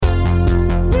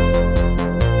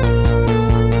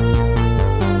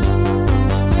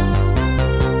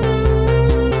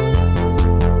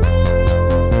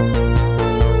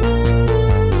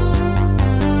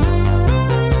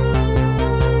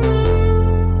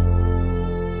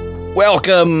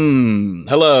Welcome!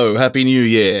 Hello, Happy New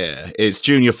Year. It's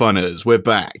Junior Funners. We're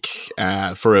back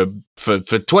for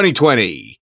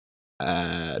 2020.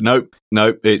 Nope.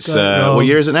 It's what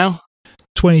year is it now?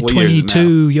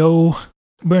 2022, yo.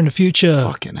 We're in the future.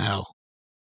 Fucking hell.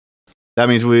 That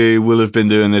means we will have been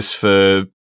doing this for,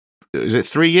 is it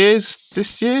 3 years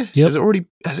this year? Yep.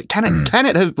 Can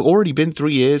it have already been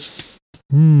 3 years?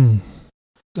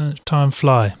 Time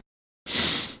fly.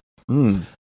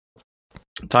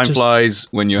 Time flies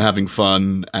when you're having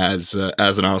fun as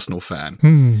an Arsenal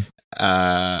fan.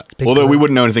 Although we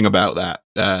wouldn't know anything about that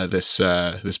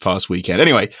this past weekend.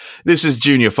 Anyway, this is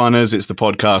Junior Funners. It's the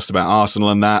podcast about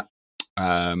Arsenal and that.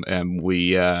 And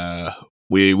we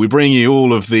bring you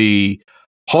all of the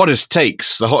hottest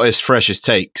takes, the hottest, freshest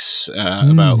takes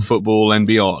about football and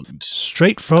beyond.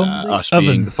 Straight from us the oven.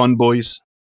 being the fun boys.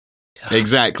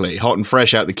 Exactly, hot and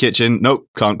fresh out the kitchen. Nope,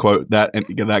 can't quote that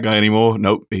guy anymore.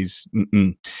 Nope, he's not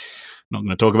going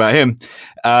to talk about him.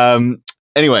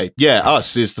 Anyway, yeah,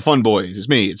 us is the fun boys. It's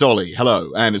me, it's Ollie.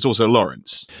 Hello, and it's also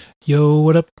Lawrence. Yo,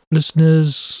 what up,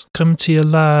 listeners? Coming to you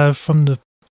live from the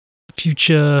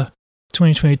future,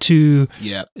 2022.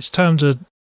 Yeah, it's time to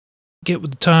get with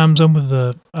the times.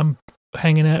 I'm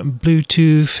hanging out in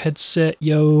Bluetooth headset.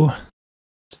 Yo,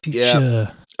 future.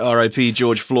 Yeah. R.I.P.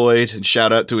 George Floyd, and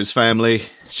shout out to his family.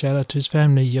 Shout out to his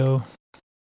family, yo.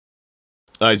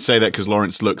 I'd say that because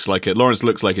Lawrence looks like a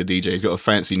DJ. He's got a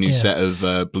fancy new set of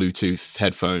Bluetooth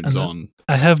headphones on.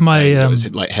 I have my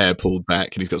his, like hair pulled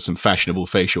back, and he's got some fashionable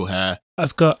facial hair.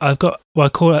 I've got. Well,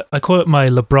 I call it my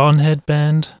LeBron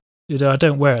headband. You know, I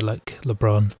don't wear it like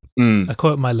LeBron. I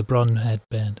call it my LeBron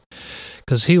headband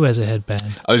because he wears a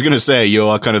headband. I was going to say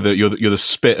you're kind of you're the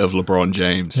spit of LeBron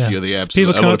James. Yeah. You're the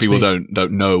absolute. A lot of people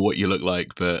don't know what you look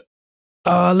like, but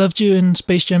I loved you in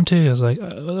Space Jam 2. I was like,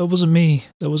 that wasn't me.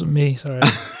 Sorry.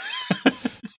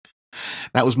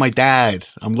 That was my dad.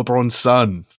 I'm LeBron's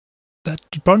son.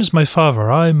 LeBron is my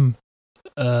father. I'm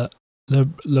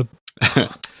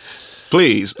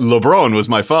Please, LeBron was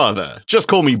my father. Just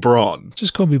call me Bron.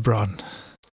 Just call me Bron.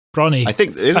 Bronny. I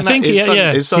think his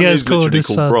son is literally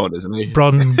called Bron, isn't he?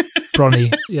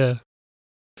 Bronny, yeah.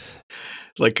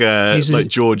 Like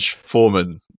George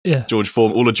Foreman. Yeah. George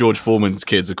Foreman. All of George Foreman's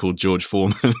kids are called George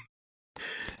Foreman.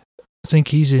 I think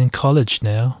he's in college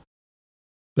now.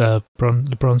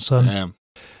 LeBron's son. Damn.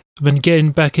 I've been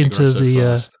getting back into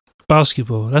the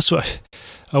basketball. That's what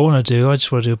I want to do. I just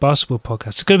want to do a basketball podcast.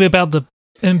 It's going to be about the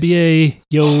NBA.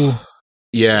 Yo.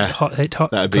 Yeah. Hot.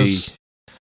 That'd be.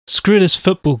 Screw this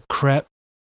football crap.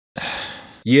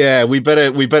 Yeah, we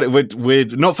better. We're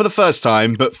not for the first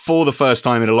time, but for the first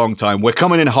time in a long time, we're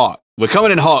coming in hot. We're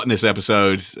coming in hot in this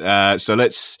episode. So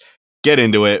let's get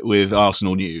into it with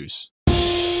Arsenal news.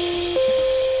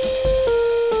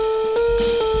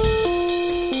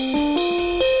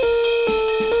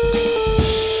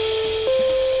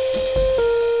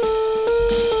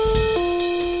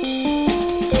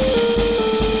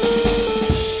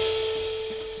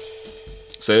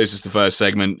 So this is the first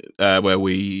segment where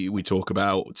we talk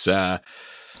about the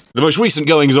most recent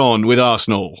goings-on with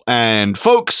Arsenal. And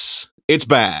folks, it's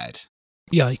bad.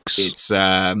 Yikes.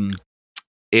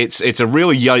 It's a real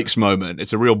yikes moment.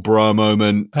 It's a real bra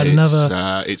moment.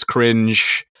 It's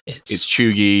cringe. It's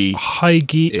chuggy. High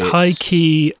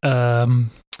key.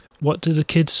 What do the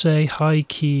kids say? High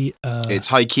key. It's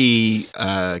high key.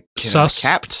 Sus.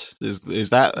 Capped.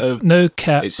 Is that no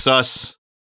cap? It's sus.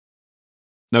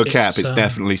 No cap, it's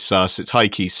definitely sus. It's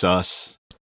high-key sus.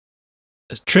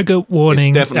 Trigger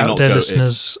warning out there,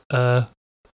 listeners.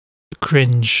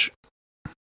 Cringe.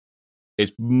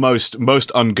 It's most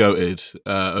ungoated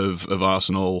of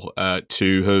Arsenal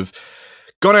to have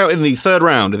gone out in the third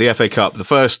round of the FA Cup, the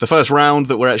first round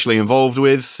that we're actually involved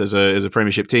with as a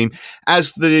Premiership team,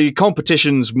 as the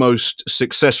competition's most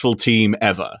successful team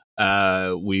ever.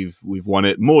 We've won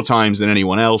it more times than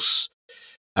anyone else.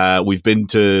 We've been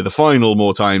to the final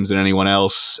more times than anyone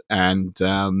else, and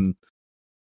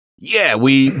we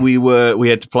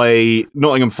had to play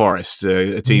Nottingham Forest,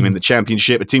 a team in the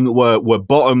Championship, a team that were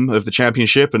bottom of the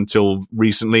Championship until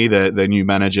recently. Their new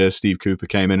manager Steve Cooper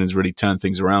came in and has really turned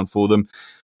things around for them.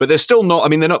 But they're still not. I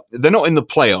mean, they're not in the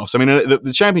playoffs. I mean,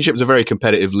 the Championship is a very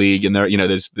competitive league, and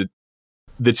there's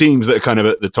the teams that are kind of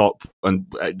at the top and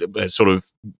sort of,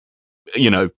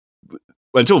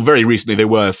 until very recently, they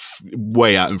were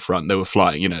way out in front. They were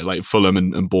flying, like Fulham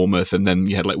and Bournemouth, and then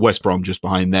you had like West Brom just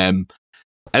behind them.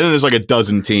 And then there's like a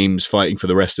dozen teams fighting for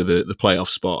the rest of the playoff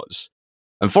spots.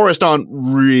 And Forest aren't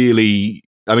really.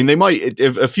 I mean, they might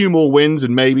have a few more wins,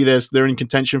 and maybe they're in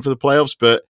contention for the playoffs.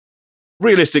 But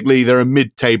realistically, they're a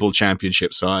mid-table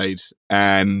Championship side,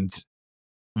 and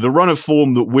the run of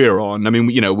form that we're on, I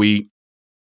mean,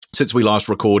 since we last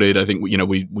recorded, I think,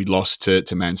 we lost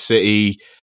to Man City,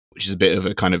 which is a bit of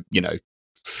a kind of,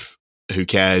 who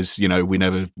cares? We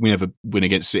never win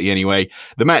against City anyway.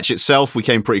 The match itself, we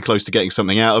came pretty close to getting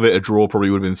something out of it. A draw probably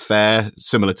would have been fair,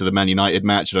 similar to the Man United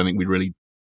match. I don't think we'd really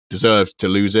deserved to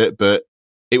lose it, but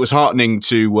it was heartening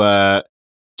to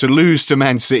lose to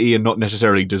Man City and not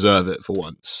necessarily deserve it for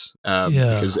once.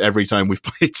 Because every time we've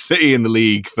played City in the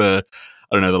league for,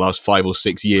 I don't know, the last 5 or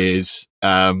 6 years,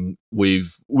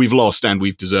 we've lost and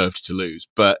we've deserved to lose.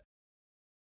 But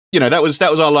that was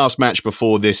our last match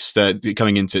before this,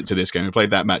 coming into this game. We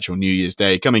played that match on New Year's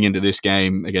Day. Coming into this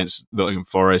game against Nottingham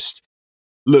Forest,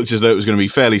 looked as though it was going to be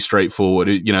fairly straightforward.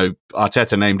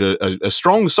 Arteta named a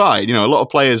strong side. A lot of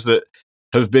players that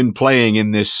have been playing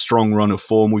in this strong run of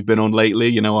form we've been on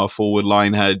lately. Our forward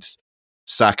line had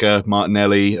Saka,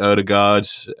 Martinelli, Odegaard,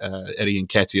 Eddie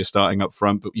Nketiah starting up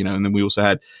front, but and then we also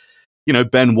had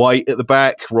Ben White at the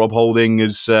back. Rob Holding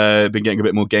has been getting a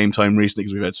bit more game time recently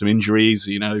because we've had some injuries.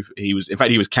 He was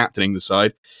captaining the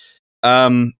side.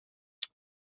 But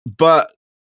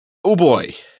oh boy,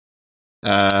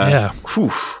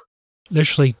 whew.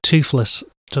 Literally toothless,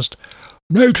 just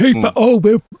no teeth at all.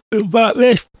 We're about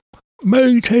this,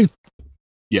 no teeth.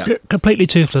 Yeah, completely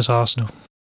toothless Arsenal.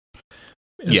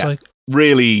 It's like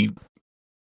really.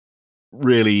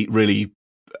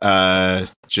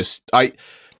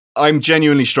 I'm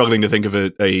genuinely struggling to think of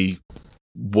a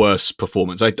worse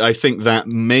performance. I think that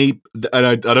and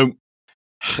I don't.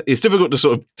 It's difficult to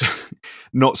sort of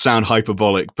not sound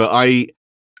hyperbolic, but I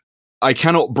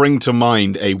cannot bring to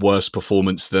mind a worse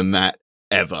performance than that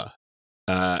ever.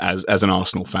 As an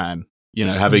Arsenal fan,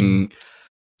 having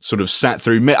sort of sat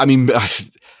through. I mean,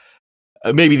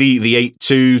 maybe the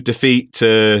 8-2 defeat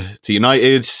to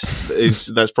United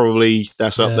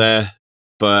that's up there,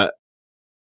 but.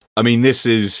 I mean, the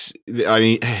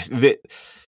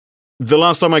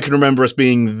last time I can remember us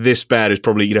being this bad is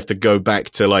probably you'd have to go back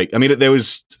to there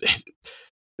was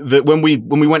when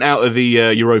we went out of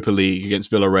the Europa League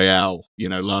against Villarreal,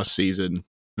 last season.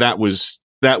 That was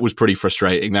pretty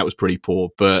frustrating. That was pretty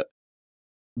poor, but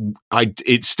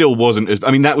it still wasn't as.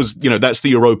 I mean, that was that's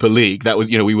the Europa League. That was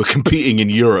we were competing in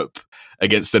Europe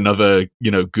against another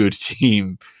good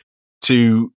team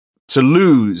to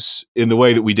lose in the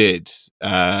way that we did. We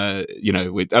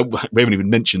haven't even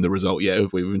mentioned the result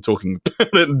yet. We've been talking,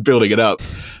 building it up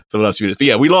for the last few minutes. But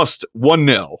yeah, we lost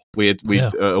 1-0. We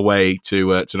away to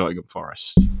Nottingham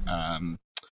Forest.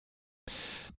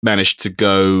 Managed to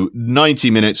go 90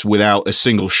 minutes without a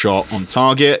single shot on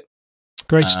target.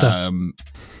 Great stuff.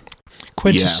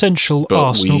 Quintessential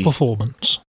Arsenal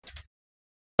performance.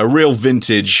 A real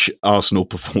vintage Arsenal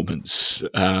performance.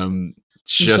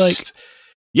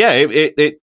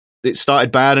 It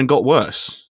started bad and got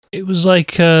worse. It was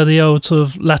like the old sort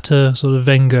of latter sort of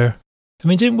Wenger. I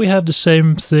mean, didn't we have the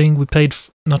same thing? We played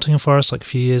Nottingham Forest like a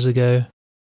few years ago.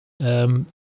 Didn't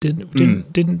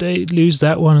they lose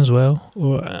that one as well?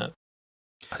 Or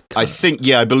I think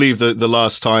I believe that the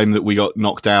last time that we got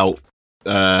knocked out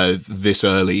this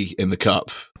early in the cup.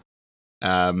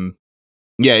 I'm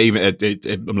looking at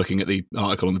the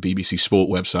article on the BBC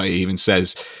Sport website. It even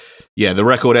says. Yeah, the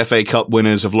record FA Cup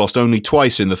winners have lost only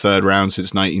twice in the third round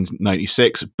since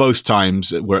 1996. Both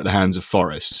times were at the hands of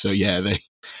Forest. So yeah,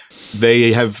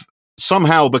 they have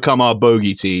somehow become our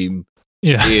bogey team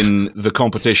in the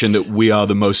competition that we are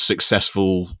the most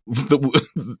successful. We're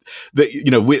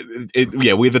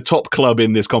the top club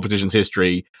in this competition's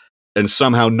history, and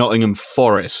somehow Nottingham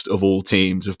Forest of all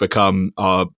teams have become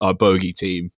our bogey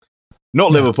team.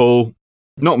 Not Liverpool,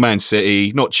 not Man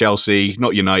City, not Chelsea,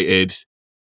 not United.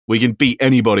 We can beat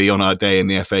anybody on our day in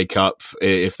the FA Cup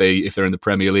if they're in the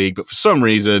Premier League, but for some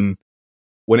reason,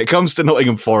 when it comes to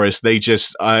Nottingham Forest, they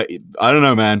just I don't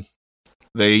know, man.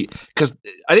 Because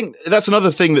I think that's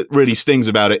another thing that really stings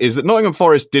about it is that Nottingham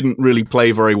Forest didn't really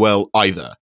play very well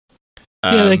either.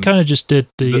 They kind of just did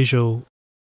the usual.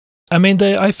 I mean,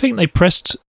 I think they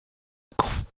pressed.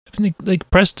 They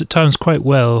pressed at times quite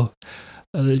well.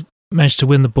 They managed to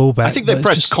win the ball back. I think they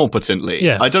pressed competently.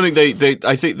 Yeah. I don't think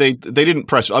I think they didn't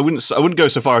press. I wouldn't go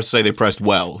so far as to say they pressed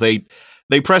well. They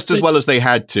pressed as well as they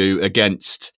had to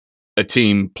against a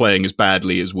team playing as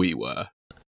badly as we were.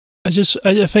 I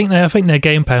think their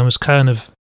game plan was kind of.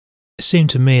 It seemed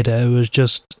to me that it was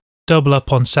just double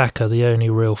up on Saka, the only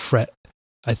real threat.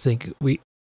 I think the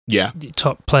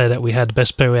top player that we had, the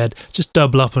best player we had, just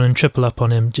double up on him, triple up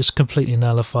on him, just completely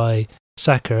nullify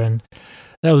Saka, and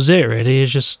that was it. Really, is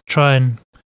just try and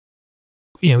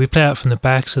we play out from the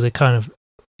back, so they kind of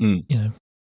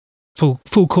full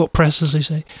court press, as they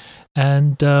say,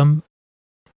 and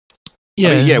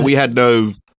we had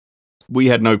no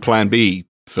plan B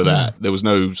for that. There was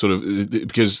no sort of,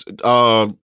 because our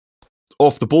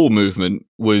off the ball movement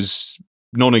was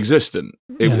non-existent.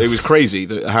 It was crazy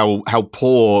that how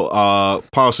poor our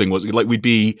passing was. Like we'd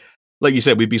be, like you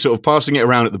said, we'd be sort of passing it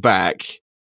around at the back,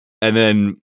 and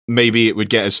then maybe it would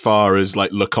get as far as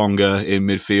like Lokonga in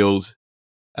midfield,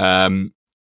 and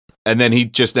then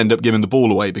he'd just end up giving the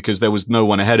ball away because there was no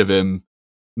one ahead of him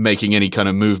making any kind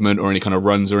of movement or any kind of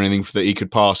runs or anything that he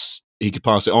could pass. He could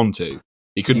pass it on to.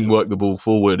 He couldn't work the ball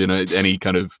forward in any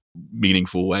kind of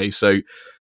meaningful way. So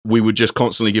we were just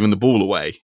constantly giving the ball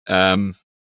away. And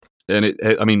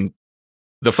I mean,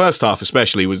 the first half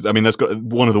especially was, I mean, that's got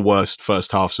one of the worst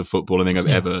first halves of football I think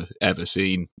I've ever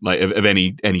seen, like of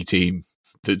any team.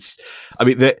 That's, I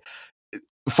mean,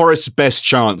 Forest's best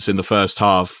chance in the first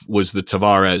half was the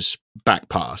Tavares back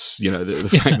pass. You know, the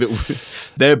fact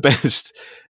that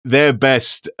their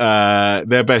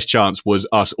best chance was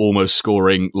us almost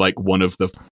scoring like one of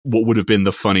what would have been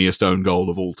the funniest own goal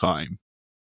of all time.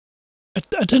 I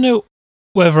don't know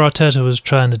whether Arteta was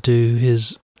trying to do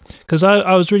his, because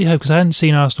I was really hoping, because I hadn't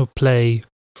seen Arsenal play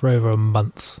for over a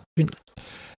month, and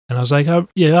I was like,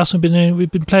 Arsenal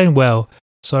we've been playing well,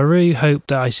 so I really hope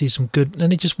that I see some good.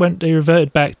 And they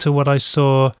reverted back to what I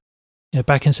saw,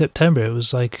 back in September. It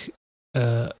was like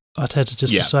Arteta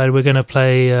just decided we're going to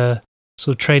play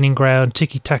sort of training ground,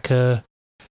 tiki taka.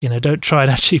 Don't try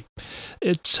and actually.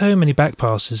 It's so many back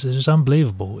passes. It was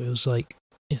unbelievable. It was like,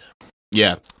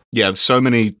 yeah, so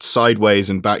many sideways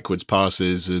and backwards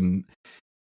passes, and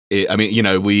we got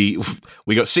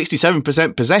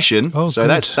 67% possession, so good.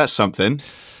 That's something.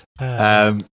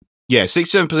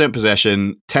 67%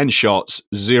 possession, 10 shots,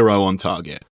 0 on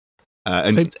target,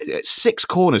 and 6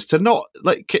 corners. To not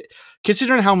like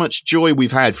considering how much joy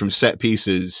we've had from set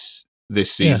pieces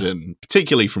this season,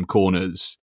 particularly from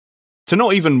corners, to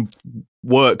not even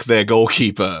work their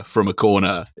goalkeeper from a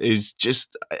corner is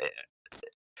just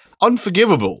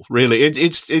unforgivable. Really,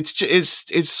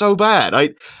 it's so bad.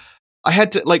 I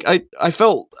had to I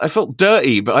felt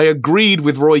dirty, but I agreed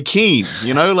with Roy Keane.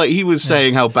 Like he was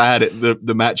saying how bad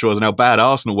the match was and how bad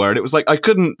Arsenal were, and it was like I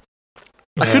couldn't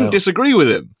disagree with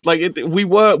him. Like we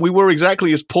were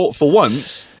exactly as poor for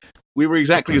once. We were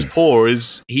exactly as poor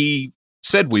as he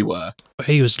said we were.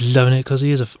 He was loving it because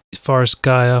he is a Forest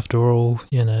guy after all.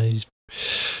 He's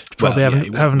probably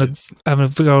having a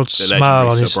big old smile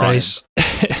on his face.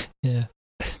 Yeah.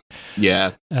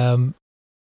 I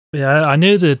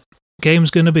knew the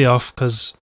game's going to be off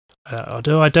because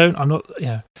although I'm not.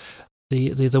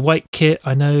 The white kit.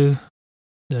 I know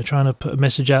they're trying to put a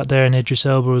message out there, and Idris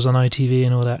Elba was on ITV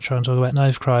and all that, trying to talk about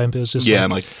knife crime. But it was just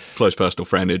my close personal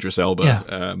friend Idris Elba.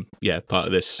 Part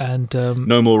of this and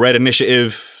No More Red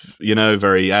initiative.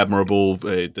 Very admirable,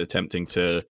 attempting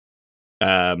to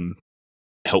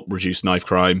help reduce knife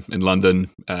crime in London,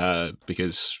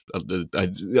 because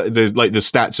there's like the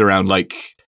stats around like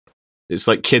it's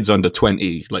like kids under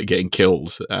 20 like getting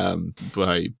killed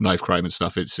by knife crime and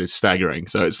stuff. It's staggering.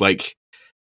 So it's like,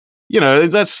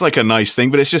 that's like a nice thing,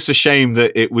 but it's just a shame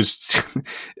that it was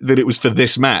for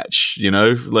this match. They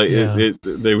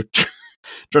were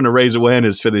trying to raise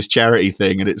awareness for this charity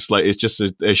thing, and it's just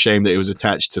a shame that it was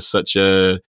attached to such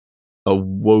a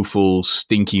woeful,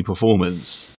 stinky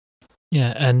performance.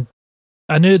 Yeah, and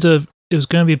I knew it was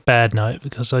going to be a bad night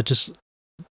because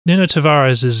Nuno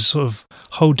Tavares' sort of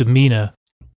whole demeanour,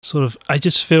 I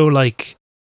just feel like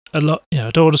a lot, I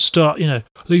don't want to start,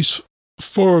 these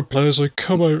forward players, they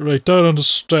come out, they don't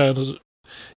understand,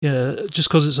 just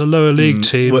because it's a lower league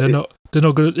team, they're not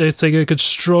going to, they think they could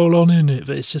stroll on in it,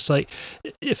 but it's just like,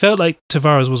 it felt like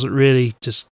Tavares wasn't really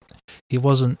he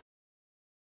wasn't,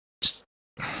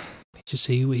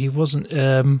 he wasn't.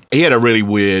 He had a really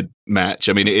weird match.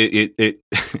 I mean, it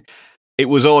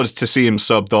was odd to see him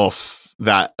subbed off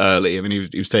that early. I mean, he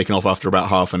was taken off after about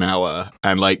half an hour,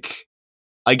 and like,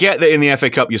 I get that in the FA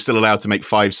Cup you're still allowed to make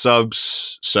 5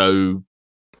 subs. So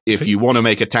if you want to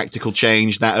make a tactical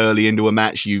change that early into a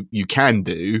match, you can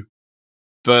do.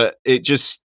 But it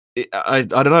just, I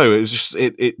don't know. It was just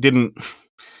it didn't.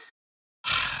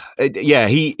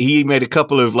 He made a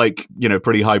couple of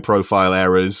pretty high profile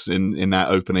errors in that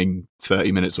opening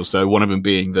 30 minutes or so. One of them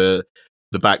being the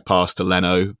back pass to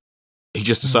Leno. He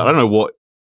just decided, I don't know what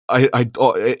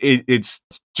it's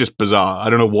just bizarre. I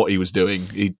don't know what he was doing.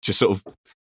 He just sort of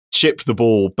chipped the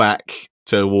ball back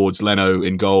towards Leno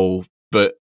in goal,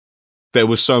 but there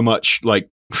was so much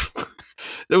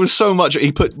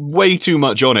he put way too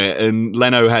much on it, and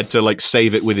Leno had to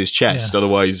save it with his chest.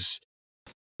 Otherwise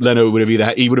Leno would have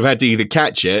had to either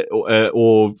catch it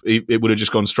or it would have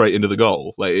just gone straight into the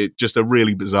goal. Like, it's just a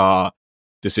really bizarre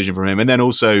decision from him. And then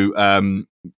also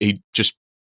he just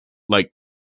like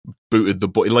booted the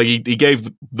ball, like he gave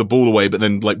the ball away, but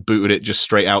then like booted it just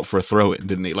straight out for a throw in,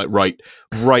 didn't he? Like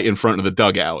right in front of the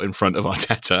dugout, in front of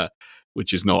Arteta,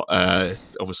 which is not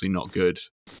obviously not good.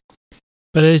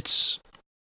 But it's,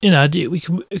 we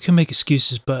can make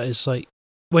excuses, but it's like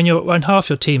when half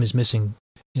your team is missing,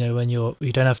 when you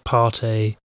don't have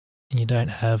Partey and you don't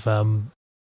have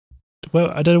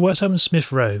well, I don't know what's happened to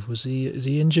Smith Rowe. Is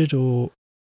he injured or?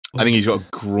 I think he's got a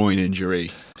groin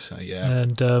injury. So yeah,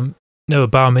 and no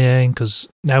Aubameyang because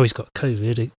now he's got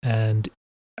COVID, and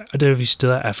I don't know if he's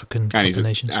still at African Cup of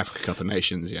Nations. African Cup of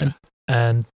Nations, yeah.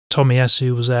 And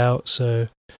Tomiyasu was out, so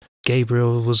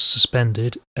Gabriel was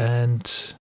suspended,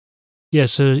 and yeah,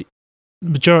 so the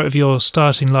majority of your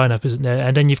starting lineup isn't there,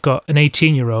 and then you've got an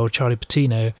 18-year-old Charlie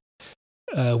Patino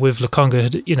with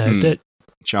Lokonga,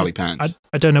 Charlie Pants.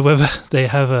 I don't know whether they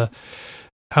have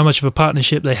how much of a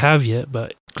partnership they have yet,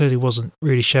 but clearly wasn't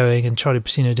really showing, and Charlie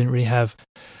Patino didn't really have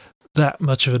that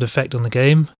much of an effect on the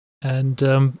game. And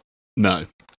no,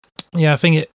 yeah, I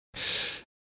think it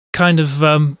kind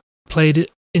of played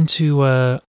it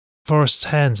into Forest's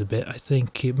hands a bit. I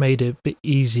think it made it a bit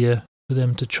easier for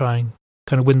them to try and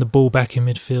kind of win the ball back in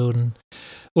midfield, and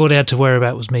all they had to worry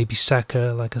about was maybe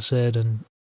Saka, like I said, and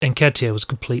Nketiah was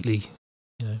completely,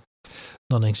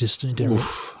 non-existent.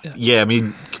 Yeah, I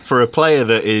mean, for a player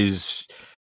that is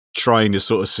trying to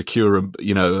sort of secure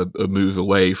a move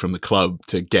away from the club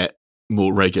to get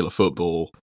more regular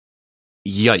football,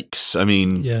 yikes. I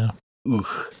mean, yeah.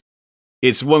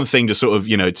 It's one thing to sort of,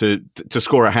 to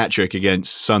score a hat-trick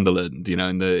against Sunderland,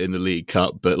 in the League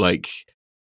Cup, but like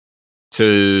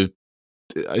to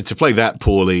play that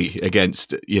poorly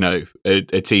against,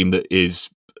 a team that is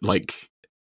like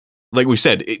we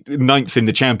said, 9th in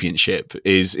the Championship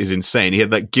is insane. He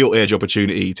had that gilt edge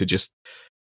opportunity to just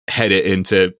head it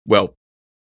into, well,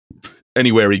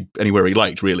 anywhere he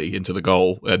liked, really, into the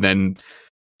goal, and then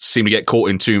seemed to get caught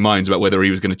in two minds about whether he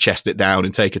was going to chest it down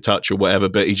and take a touch or whatever.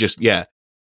 But he just,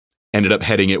 ended up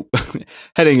heading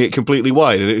it completely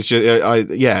wide, and it was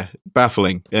just,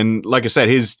 baffling. And like I said,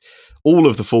 all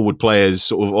of the forward players'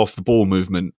 sort of off the ball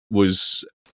movement was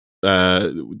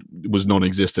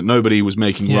non-existent. Nobody was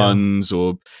making runs,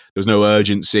 or there was no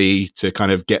urgency to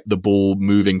kind of get the ball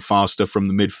moving faster from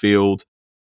the midfield.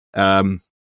 I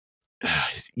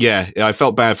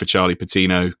felt bad for Charlie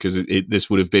Patino because this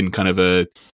would have been kind of a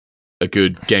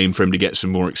good game for him to get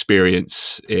some more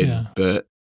experience in, but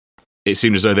it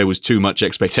seemed as though there was too much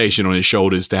expectation on his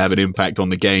shoulders to have an impact on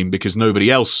the game because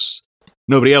nobody else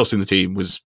in the team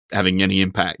was having any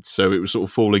impact. So it was sort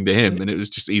of falling to him, and it was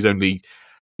just he's only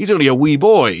a wee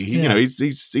boy. He's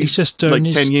just like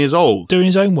 10 years old, doing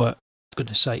his own work. For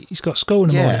goodness sake, he's got school in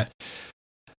the morning.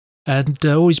 And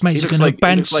all his mates are going to bant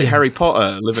him. He looks like Harry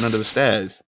Potter living under the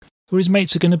stairs. All his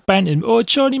mates are going to bant him. Oh,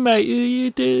 Charlie, mate,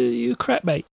 you crap,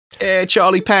 mate.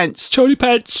 Charlie Pants. Charlie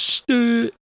Pants.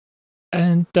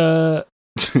 And, it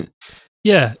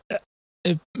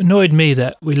annoyed me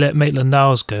that we let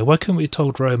Maitland-Niles go. Why couldn't we have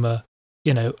told Roma,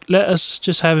 let us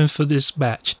just have him for this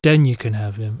match, then you can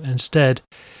have him. Instead,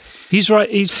 he's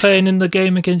playing in the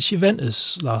game against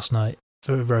Juventus last night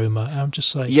for Roma. I'm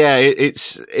just like... Yeah,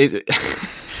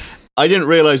 I didn't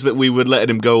realise that we would let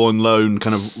him go on loan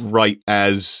kind of right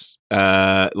as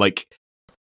like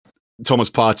Thomas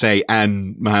Partey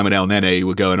and Mohamed El Nene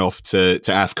were going off to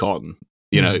AFCON,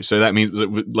 so that means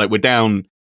like we're down.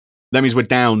 That means we're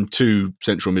down 2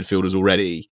 central midfielders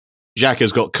already.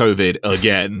 Xhaka's got COVID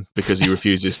again because he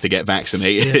refuses to get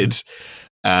vaccinated,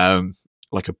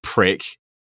 like a prick.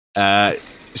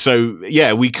 So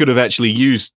we could have actually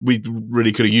we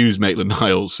really could have used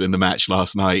Maitland-Niles in the match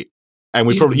last night. And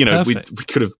we probably, we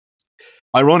could have,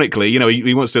 ironically,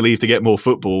 he wants to leave to get more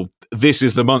football. This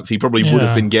is the month he probably would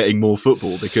have been getting more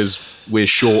football because we're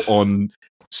short on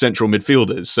central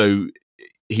midfielders. So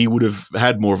he would have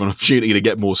had more of an opportunity to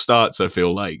get more starts, I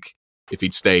feel like, if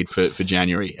he'd stayed for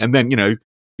January. And then, if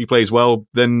he plays well,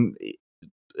 then,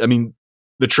 I mean,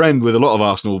 the trend with a lot of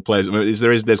Arsenal players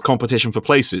is there's competition for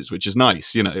places, which is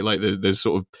nice, like there's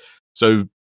sort of, so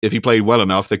if he played well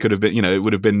enough, there could have been, it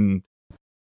would have been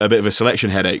a bit of a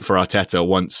selection headache for Arteta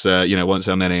once El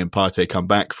Nene and Partey come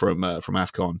back from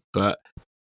AFCON. But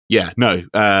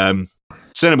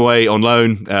send him away on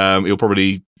loan. He'll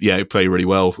probably play really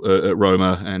well at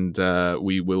Roma, and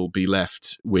we will be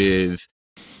left with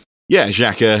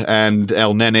Xhaka and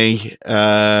El Nene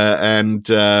and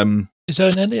is El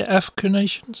Nene at African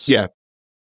Nations? Yeah,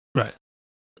 right.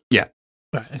 Yeah,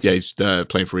 right. Okay. Yeah, he's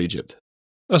playing for Egypt.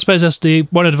 I suppose that's the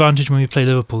one advantage when we play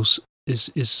Liverpool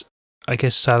is I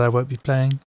guess Salah won't be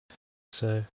playing.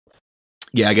 So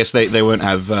Yeah, I guess they won't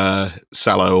have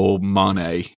Salah or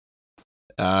Mane.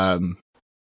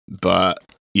 But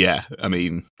yeah, I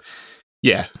mean,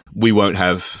 yeah, we won't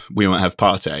have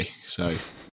Partey. So,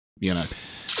 you know,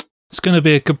 it's going to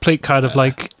be a complete kind of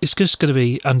it's just going to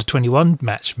be under 21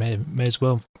 match. May as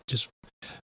well just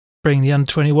bring the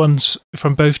under 21s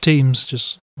from both teams,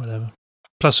 just whatever.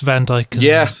 Plus Van Dijk and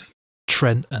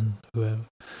Trent and whoever.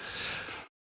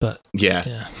 But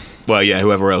yeah. Well, yeah,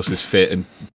 whoever else is fit and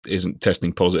isn't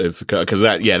testing positive, because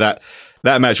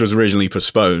that match was originally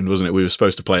postponed, wasn't it? We were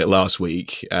supposed to play it last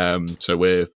week. So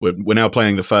we're now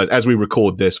playing the first. As we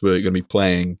record this, we're going to be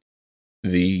playing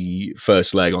the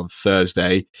first leg on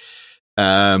Thursday.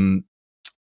 Obviously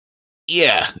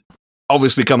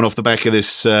coming off the back of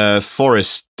this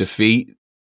Forest defeat,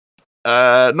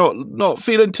 not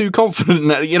feeling too confident.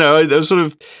 That, I was sort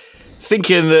of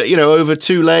thinking that over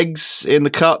 2 legs in the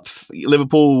cup,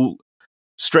 Liverpool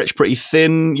stretched pretty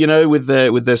thin, with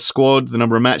their squad, the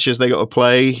number of matches they got to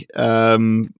play.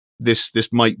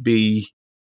 This might be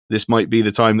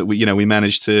the time that we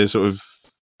managed to sort of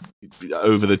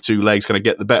over the 2 legs kind of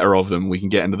get the better of them. We can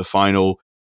get into the final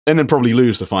and then probably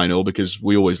lose the final, because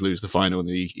we always lose the final in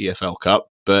the EFL Cup.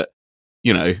 But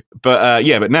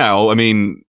now, I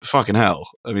mean, fucking hell.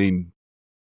 I mean,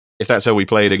 if that's how we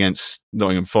played against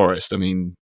Nottingham Forest, I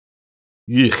mean,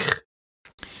 yuck.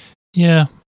 Yeah.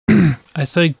 I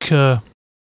think, all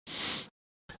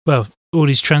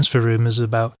these transfer rumours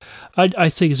about... I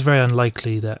think it's very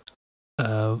unlikely that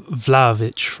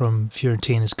Vlahovic from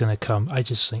Fiorentina is going to come. I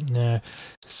just think, no.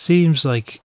 Seems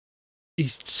like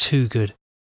he's too good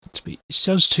to be... It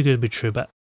sounds too good to be true, but...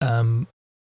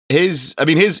 His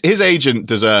agent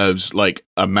deserves, like,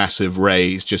 a massive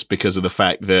raise just because of the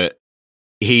fact that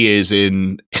he is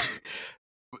in...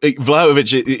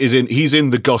 Vlahovic he's in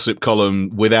the gossip column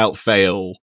without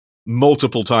fail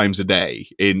multiple times a day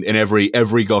in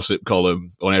every gossip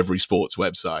column on every sports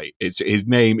website. His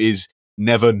name is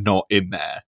never not in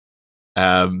there.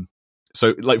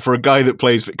 So like for a guy that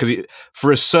plays,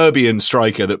 for a Serbian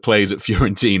striker that plays at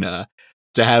Fiorentina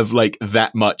to have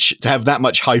that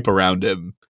much hype around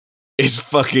him is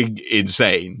fucking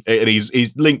insane. And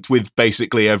he's linked with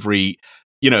basically every,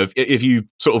 if you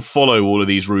sort of follow all of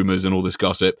these rumors and all this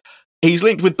gossip, he's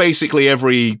linked with basically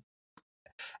every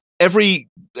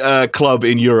club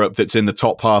in Europe that's in the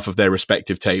top half of their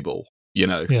respective table,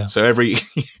 Yeah. So every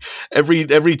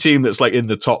team that's like in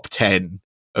the top 10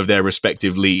 of their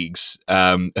respective leagues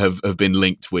have been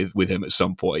linked with him at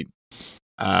some point.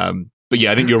 But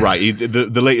yeah, I think you're right.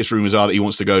 The latest rumors are that he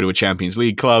wants to go to a Champions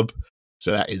League club, so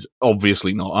that is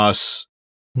obviously not us.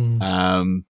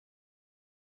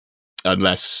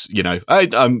 Unless maybe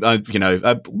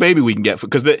we can get,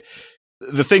 because the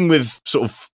thing with sort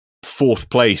of 4th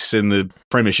place in the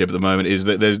Premiership at the moment is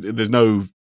that there's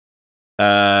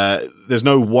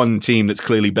no one team that's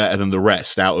clearly better than the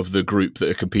rest out of the group that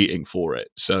are competing for it.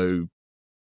 So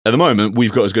at the moment,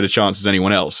 we've got as good a chance as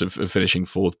anyone else of finishing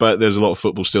 4th, but there's a lot of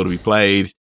football still to be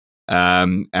played.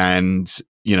 And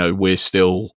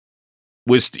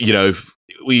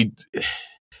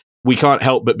we can't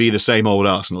help but be the same old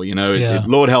Arsenal,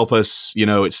 Lord help us,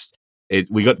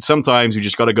 sometimes we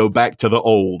just got to go back to the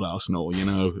old Arsenal,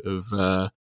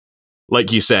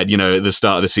 like you said, at the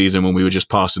start of the season when we were just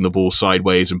passing the ball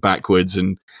sideways and backwards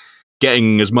and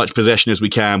getting as much possession as we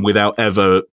can without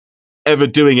ever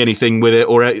doing anything with it,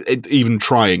 or even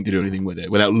trying to do anything with it,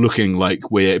 without looking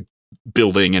like we're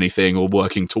building anything or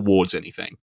working towards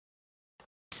anything.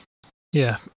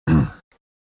 Yeah.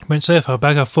 Went so far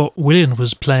back, I thought Willian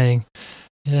was playing.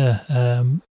 Yeah.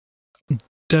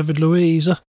 David Luiz.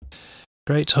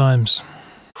 Great times.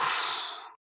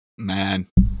 Man.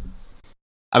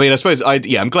 I mean, I suppose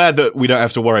I'm glad that we don't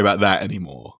have to worry about that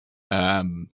anymore. Like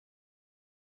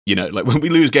when we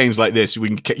lose games like this,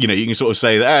 we can, you can sort of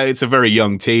say that it's a very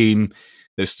young team.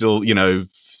 They're still, they're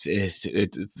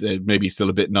maybe still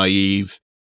a bit naive.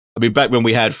 I mean, back when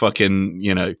we had fucking,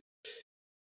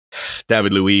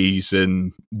 David Luiz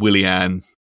and Willian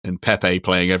and Pepe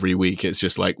playing every week, it's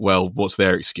just like, well, what's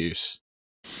their excuse?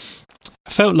 I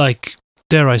felt like,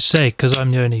 dare I say, because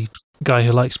I'm the only guy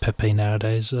who likes Pepe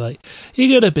nowadays, like he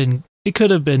could have been,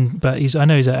 but I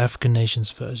know he's at African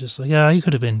nations first. Just like, yeah, he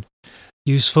could have been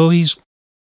useful. He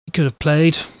could have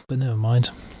played, but never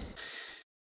mind.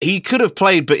 He could have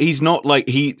played, but he's not like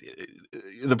the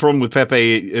problem with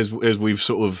Pepe, as we've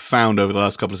sort of found over the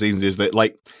last couple of seasons, is that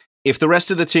like if the rest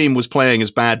of the team was playing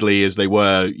as badly as they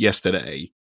were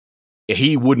yesterday,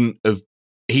 he wouldn't have.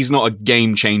 He's not a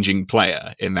game-changing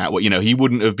player in that way. He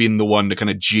wouldn't have been the one to kind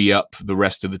of G up the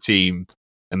rest of the team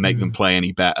and make them play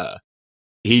any better.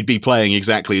 he'd be playing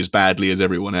exactly as badly as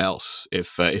everyone else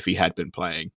if he had been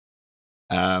playing.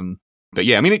 But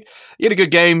yeah, I mean, he had a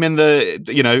good game in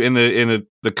the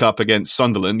cup against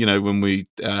Sunderland. You know, when we,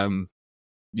 I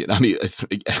mean,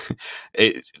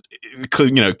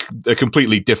 a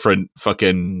completely different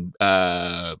fucking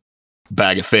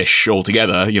bag of fish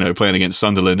altogether. You know, playing against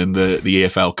Sunderland in the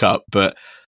EFL Cup, but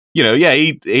you know, yeah,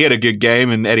 he had a good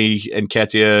game, and Eddie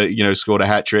Nketiah, scored a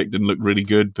hat trick and looked really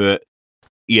good, but.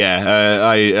 Yeah,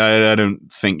 I don't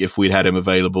think if we'd had him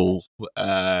available,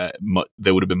 there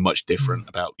would have been much different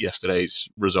about yesterday's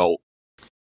result.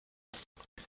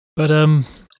 But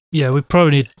yeah, we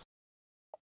probably need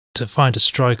to find a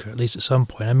striker at least at some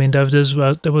point. I mean, there was his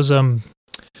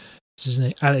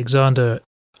name, Alexander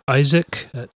Isak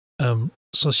at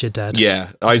Sociedad.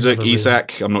 Yeah,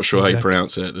 Isak. I'm not sure how you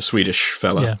pronounce it. The Swedish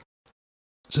fella. Yeah.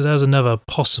 So that was another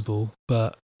possible,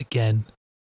 but again.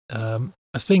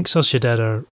 I think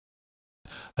Sociedad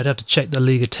I'd have to check the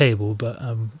Liga table, but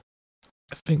I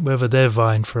think whether they're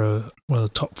vying for one of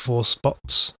the top 4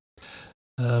 spots,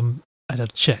 I'd have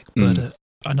to check. But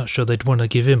I'm not sure they'd want to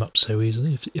give him up so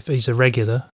easily. If he's a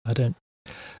regular, I don't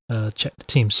check the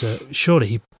team. So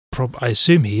surely I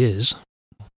assume he is.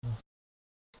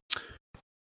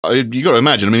 You got to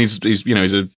imagine. I mean, he's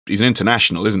an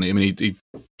international, isn't he? I mean,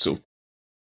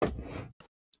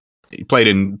 he played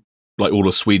in like all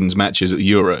of Sweden's matches at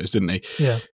the Euros, didn't he?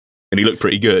 Yeah. And he looked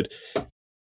pretty good.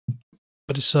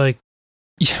 But it's like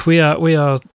we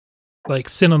are like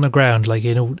thin on the ground, like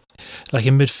in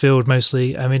midfield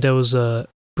mostly. I mean, there was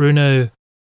Bruno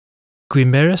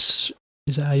Guimaraes.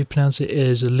 Is that how you pronounce it?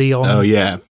 Is a Lyon? Oh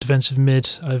yeah, defensive mid.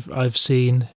 I've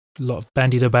seen a lot of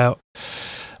bandied about.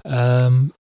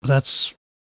 That's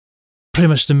pretty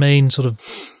much the main sort of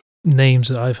names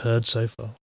that I've heard so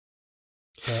far.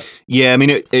 Yeah, I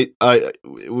mean,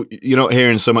 you're not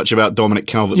hearing so much about Dominic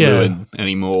Calvert-Lewin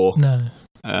anymore. No.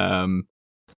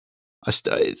 I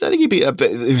think he'd be a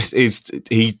bit.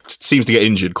 He seems to get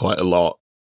injured quite a lot,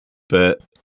 but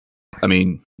I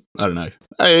mean, I don't know.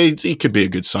 He could be a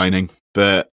good signing,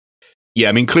 but yeah,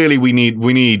 I mean, clearly we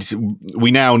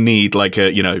now need like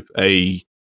an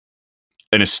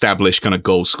established kind of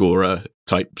goal scorer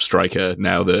type striker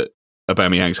now that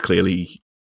Aubameyang's clearly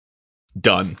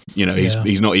done. You know,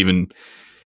 he's not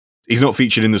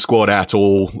featured in the squad at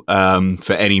all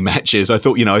for any matches. I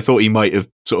thought he might have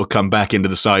sort of come back into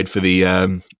the side for the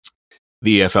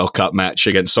EFL Cup match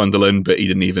against Sunderland, but he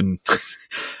didn't even.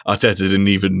 Arteta didn't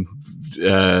even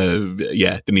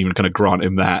kind of grant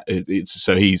him that.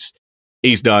 So he's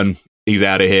done. He's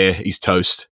out of here. He's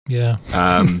toast. Yeah.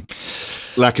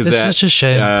 Lacazette. It's such a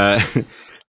shame.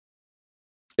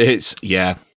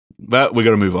 But we're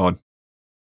going to move on.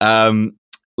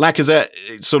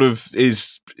 Lacazette sort of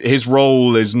his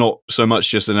role is not so much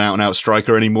just an out and out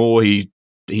striker anymore. He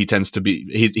tends to be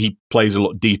he plays a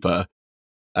lot deeper.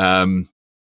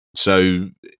 So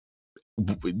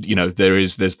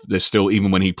there's still,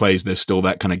 even when he plays, there's still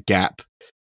that kind of gap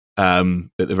at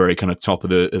the very kind of top of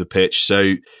the pitch.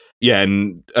 So yeah,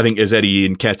 and I think as Eddie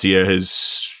Nketiah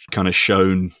has kind of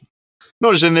shown,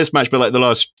 not just in this match, but like the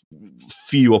last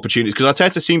few opportunities, because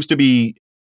Arteta seems to be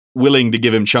willing to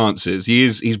give him chances.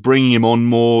 He's bringing him on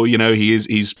more. You know,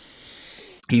 he's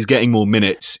getting more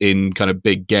minutes in kind of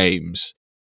big games.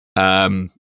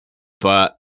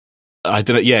 But I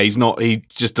don't know. Yeah, he's not. He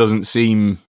just doesn't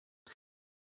seem.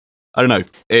 I don't know.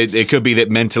 It could be that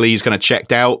mentally he's kind of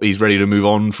checked out. He's ready to move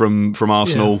on from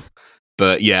Arsenal. Yeah.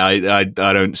 But yeah, I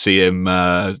don't see him.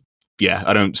 I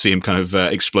don't see him kind of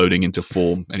exploding into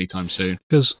form anytime soon.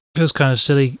 Feels kind of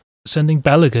silly sending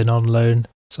Balogun on loan.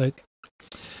 It's like,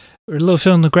 we're a little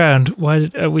fit on the ground. Why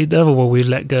did we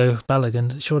let go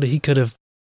Balogun? Surely he could have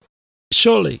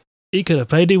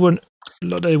played. He wouldn't.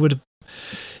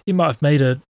 He might have made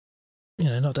a.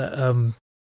 Not that.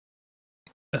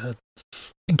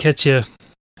 Nketiah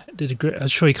did a great. I'm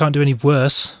sure he can't do any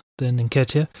worse than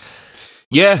Nketiah.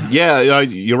 Yeah,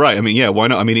 you're right. I mean, yeah, why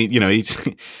not? I mean, you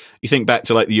think back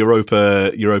to like the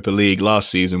Europa League last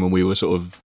season when we were sort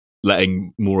of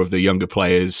letting more of the younger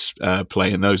players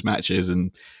play in those matches,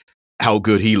 and how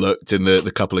good he looked in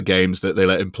the couple of games that they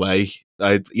let him play.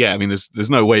 I mean, there's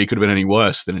no way he could have been any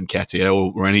worse than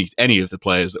Nketiah or any of the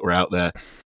players that were out there.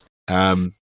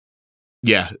 I'm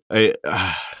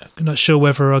not sure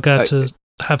whether I got to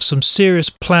have some serious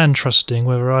plan trusting,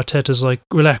 whether Arteta's like,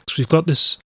 relax, we've got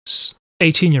this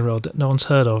 18-year-old that no one's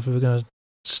heard of. We're going to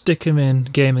stick him in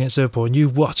game against Liverpool, and you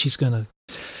watch, he's going to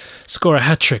score a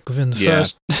hat-trick within the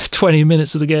first 20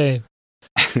 minutes of the game.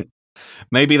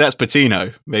 Maybe that's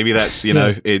Patino. Maybe that's, this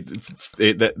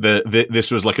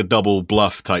was like a double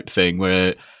bluff type thing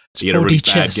where he had a really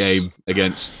bad game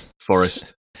against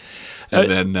Forest. And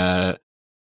then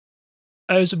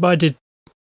I was reminded,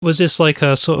 was this like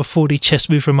a sort of 4D chess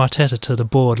move from Arteta to the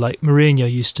board, like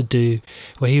Mourinho used to do,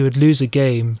 where he would lose a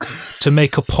game to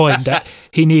make a point that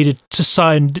he needed to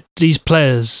sign these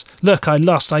players? Look, I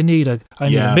lost. I need a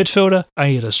midfielder. I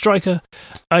need a striker.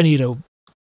 I need a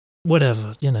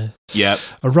whatever, Yeah.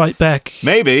 A right back.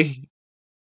 Maybe.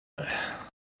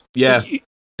 Yeah.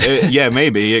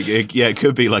 Maybe. It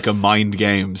could be like a mind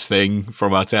games thing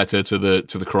from Arteta to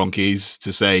the Kroenkes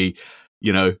to say,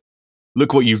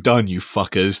 look what you've done, you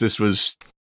fuckers. This was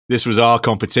our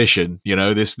competition,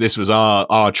 this was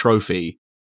our trophy.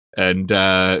 And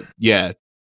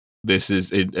this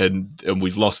is it, and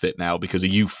we've lost it now because of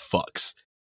you fucks.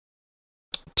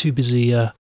 Too busy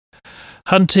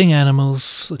hunting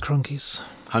animals, the Kroenkes.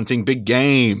 Hunting big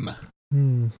game.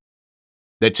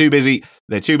 They're too busy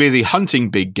hunting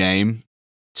big game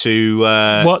to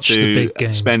watch the big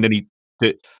game. Spend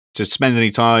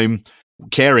any time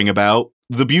caring about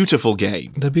the beautiful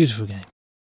game. The beautiful game.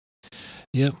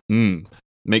 Yep.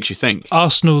 Makes you think.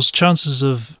 Arsenal's chances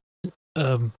of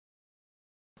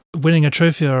winning a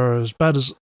trophy are as bad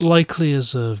as likely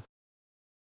as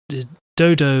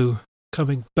Dodo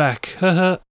coming back.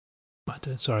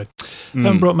 Sorry. I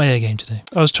haven't brought my A game today.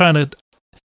 I was trying to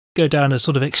go down a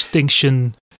sort of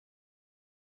extinction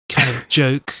kind of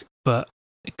joke, but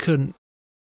it couldn't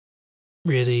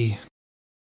really.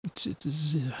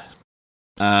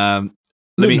 Hang on.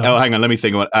 Let me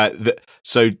think about the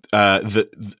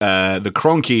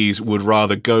Kroenkes would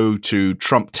rather go to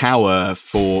Trump Tower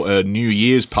for a New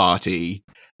Year's party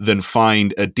than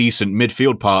find a decent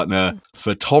midfield partner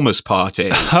for Thomas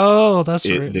Partey. Oh, that's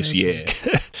right. This year.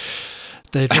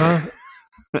 They'd rather.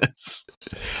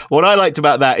 What I liked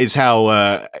about that is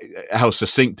how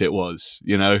succinct it was.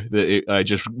 I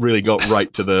just really got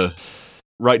right to the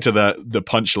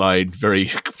punchline very,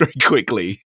 very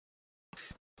quickly.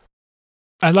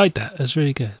 I like that. It's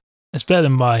really good. It's better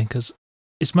than mine because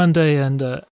it's Monday and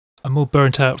I'm all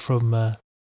burnt out from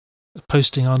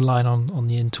posting online on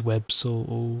the interwebs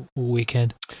all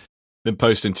weekend. Been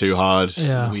posting too hard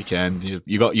on the weekend.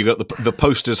 You got the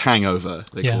posters hangover,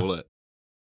 they call it.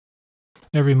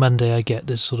 Every Monday I get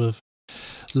this sort of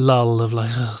lull of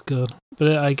like, oh god.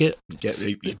 But I get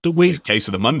the week case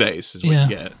of the Mondays is what you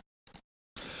get.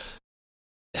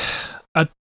 I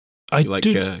like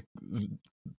do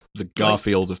the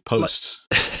Garfield of posts.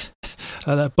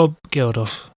 Like that Bob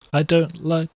Geldof. I don't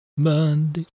like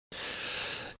Monday.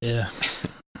 Yeah.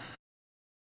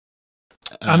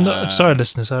 I'm sorry,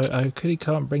 listeners. I really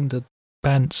can't bring the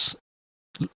bands.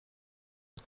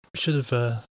 Should have.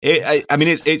 I mean,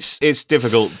 it's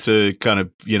difficult to kind of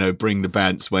bring the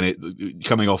bants when it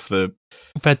coming off the.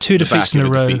 We've had 2 defeats in a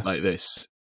row like this.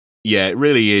 Yeah, it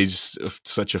really is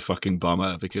such a fucking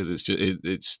bummer because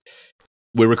it's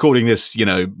we're recording this,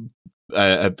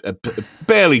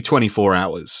 barely 24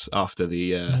 hours after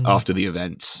the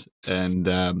events, and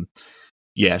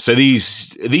so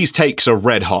these takes are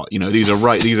red hot. These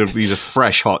are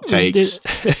fresh hot takes.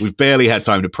 We've barely had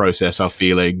time to process our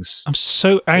feelings. I'm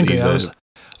so angry.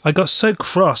 I got so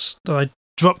cross that I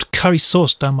dropped curry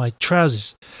sauce down my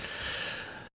trousers.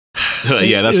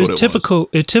 That's what it typical. was.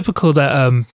 It's typical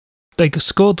that they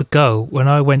scored the goal when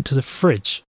I went to the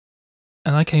fridge,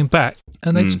 and I came back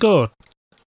and they scored.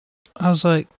 I was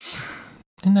like,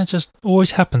 and that just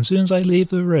always happens as soon as I leave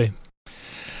the room.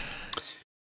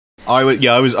 I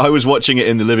was watching it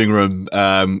in the living room,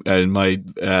 and my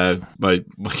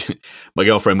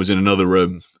girlfriend was in another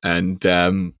room,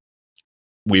 and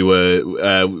we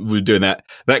were doing that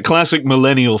classic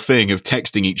millennial thing of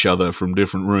texting each other from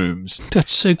different rooms.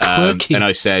 That's so quirky. And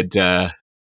I said,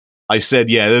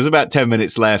 there's about 10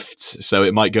 minutes left, so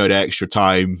it might go to extra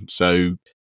time. So,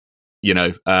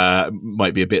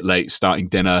 might be a bit late starting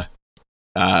dinner.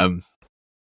 And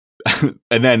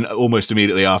then almost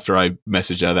immediately after I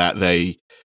messaged her that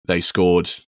they scored.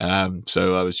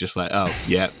 So I was just like, oh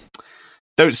yeah,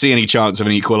 don't see any chance of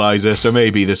an equalizer. So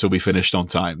maybe this will be finished on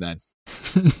time then.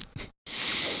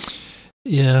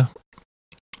 Yeah,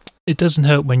 it doesn't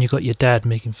help when you got your dad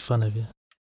making fun of you.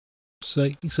 So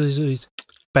he's always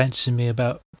bouncing me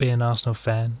about being an Arsenal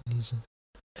fan.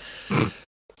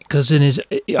 Because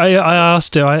I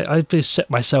asked her, I set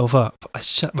myself up. I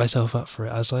set myself up for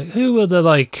it. I was like, who were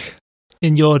the,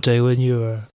 in your day when you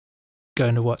were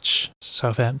going to watch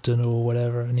Southampton or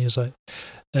whatever? And he was like,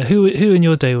 who in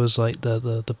your day was like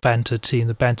the banter team,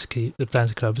 the banter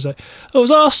club? He's like, oh, it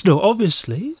was Arsenal,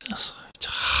 obviously.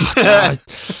 I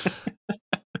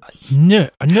knew.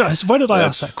 Why did I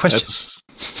ask that question?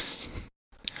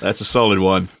 That's a solid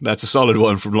one. That's a solid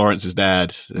one from Lawrence's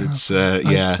dad. It's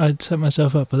yeah. I'd set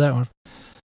myself up for that one.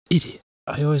 idiot.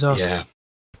 I always ask. Yeah.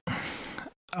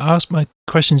 I ask my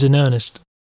questions in earnest,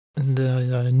 and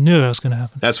I knew it was going to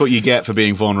happen. That's what you get for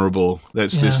being vulnerable.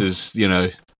 This is,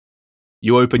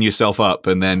 you open yourself up,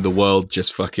 and then the world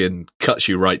just fucking cuts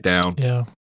you right down. Yeah.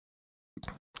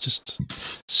 Just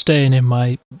staying in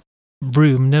my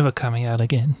room, never coming out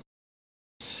again.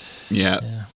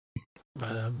 Yeah.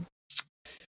 But,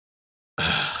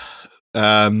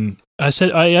 I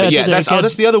said,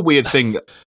 that's the other weird thing.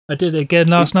 I did it again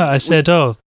last night. I said,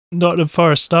 Nottingham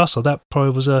Forest Arsenal, that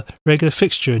probably was a regular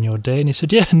fixture in your day. And he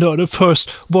said, yeah, Nottingham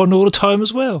Forest won all the time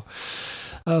as well.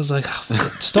 I was like,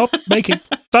 stop making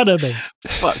fun of me.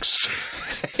 Fuck's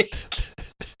sake.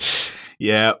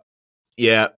 Yeah.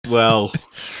 Well,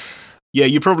 yeah,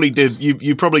 you probably did.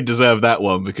 You probably deserve that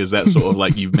one, because that's sort of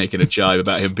like you making a jibe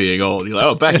about him being old. You're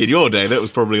like, back in your day, that was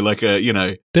probably like a,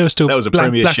 there was still that was a black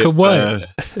Premiership. And white.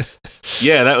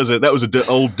 Yeah, that was a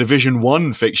old Division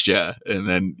 1 fixture, and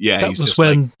then that he's was just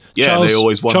when they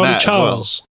always won Charlie that Charles.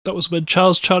 as well. That was when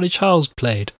Charlie Charles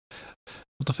played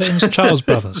with the famous Charles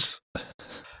brothers.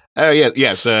 Oh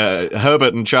yes,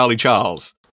 Herbert and Charlie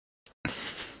Charles.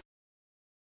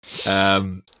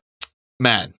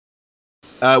 Man,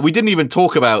 we didn't even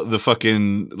talk about the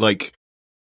fucking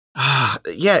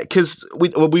because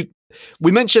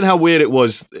we mentioned how weird it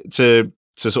was to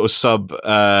sort of sub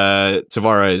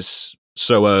Tavares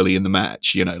so early in the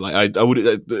match. I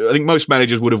think most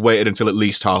managers would have waited until at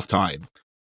least half time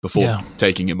before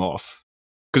taking him off,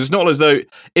 because it's not as though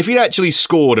if he'd actually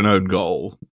scored an own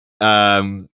goal,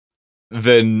 then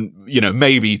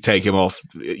maybe take him off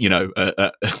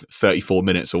at 34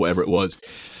 minutes or whatever it was.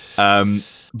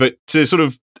 But to sort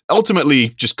of ultimately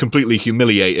just completely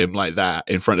humiliate him like that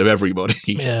in front of everybody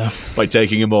by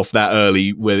taking him off that early,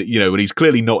 when he's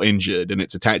clearly not injured and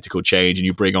it's a tactical change, and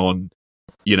you bring on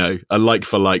a like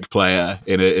for like player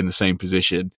in the same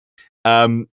position.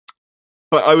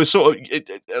 But I was sort of,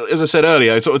 as I said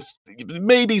earlier, I sort of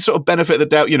maybe sort of benefit the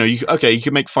doubt. You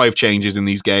can make 5 changes in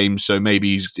these games, so maybe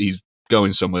he's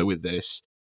going somewhere with this.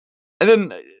 And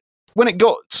then when it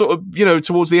got sort of,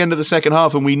 towards the end of the second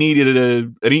half and we needed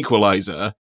an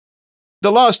equalizer,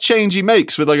 the last change he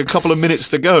makes with like a couple of minutes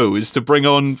to go is to bring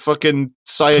on fucking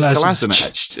Sead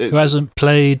Kolasinac, who hasn't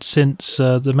played since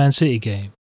the Man City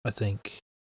game, I think,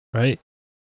 right?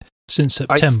 Since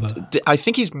September. I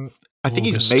think he's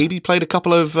maybe played a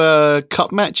couple of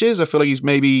cup matches. I feel like he's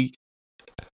maybe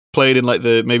played in like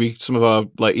maybe some of our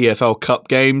like EFL Cup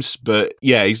games, but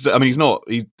yeah, he's not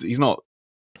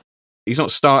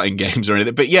starting games or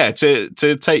anything. But yeah, to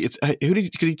take it,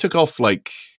 because he took off like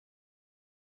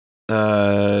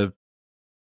it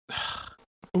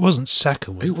wasn't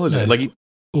Saka. Who was it?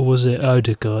 Or was it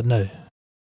Odegaard? No,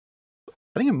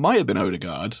 I think it might have been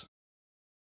Odegaard.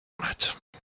 I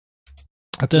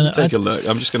don't know. Take a look.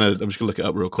 I'm just gonna look it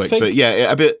up real quick. But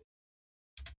yeah, a bit.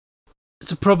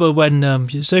 It's a problem when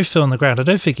Zophil on the ground. I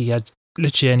don't think he had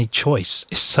literally any choice.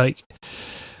 It's like,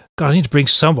 God, I need to bring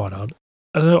someone on.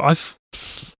 I don't know.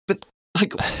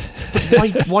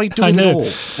 Why do it all?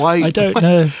 Why? I don't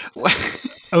know.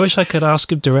 I wish I could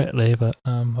ask him directly, but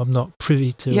I'm not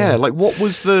privy to. Yeah, what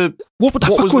was the? What the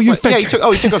fuck were you thinking?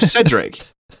 Yeah, he took off Cedric.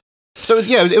 So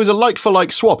it was a like for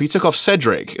like swap. He took off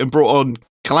Cedric and brought on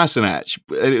Kolasinac.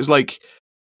 And it was like,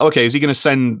 okay, is he going to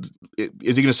send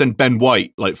Ben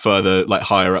White like further, like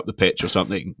higher up the pitch or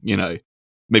something?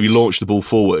 Maybe launch the ball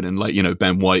forward and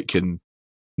Ben White can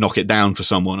knock it down for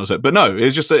someone or something. But no, it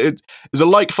was just it was a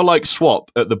like for like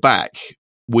swap at the back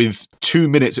with 2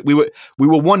 minutes. We were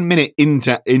 1 minute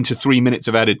into 3 minutes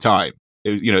of added time.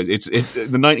 It was, it's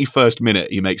the 91st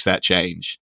minute he makes that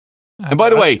change. And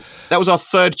by the way, that was our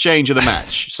third change of the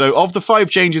match. So of the 5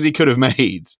 changes he could have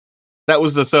made, that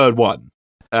was the third one.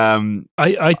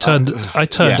 I turned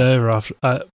over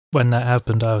after when that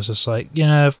happened. I was just like,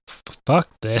 fuck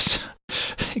this.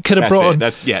 It could have brought on.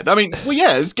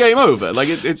 It's game over. Like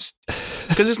it's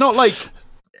because it's not like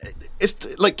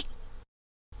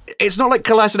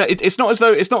Kolasinac. It's not as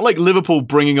though it's not like Liverpool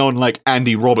bringing on like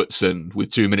Andy Robertson with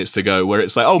 2 minutes to go, where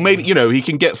it's like, oh, maybe he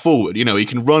can get forward. He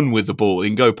can run with the ball. He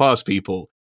can go past people.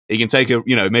 He can take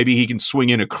maybe he can swing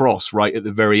in a cross right at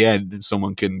the very end, and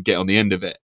someone can get on the end of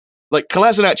it. Like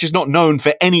Kolasinac is not known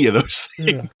for any of those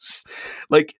things. Yeah.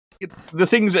 Like the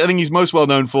things that I think he's most well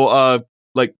known for are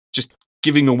like just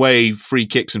giving away free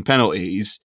kicks and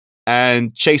penalties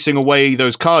and chasing away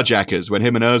those carjackers when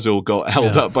him and Ozil got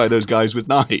held up by those guys with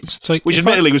knives, which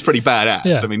admittedly was pretty badass.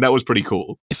 Yeah. I mean, that was pretty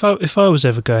cool. If I was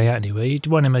ever going out anywhere, you'd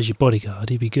want him as your bodyguard.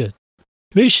 He'd be good.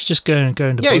 Maybe you should just go into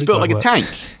bodyguard. He's built like a tank.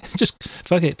 Just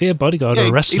fuck it, be a bodyguard or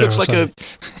a wrestler. He looks like a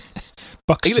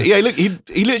boxer.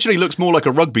 He literally looks more like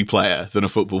a rugby player than a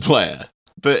football player.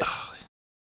 But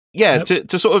Yeah,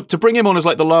 to sort of to bring him on as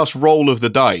like the last roll of the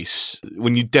dice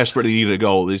when you desperately need a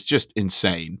goal is just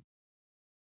insane.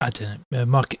 I don't know.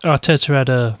 Arteta had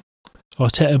a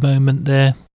Arteta moment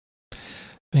there.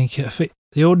 I think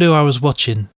they all knew I was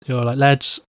watching. They were like,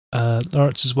 lads,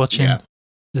 Lawrence is watching. Yeah.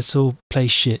 Let's all play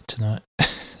shit tonight.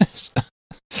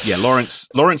 Yeah,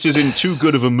 Lawrence is in too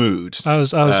good of a mood. I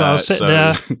was sitting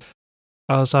there.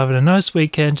 I was having a nice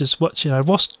weekend just watching. I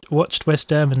watched West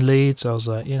Ham and Leeds. I was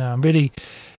like, I'm really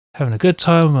having a good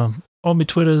time. I'm on my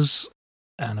Twitters,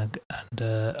 and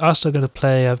Arsenal going to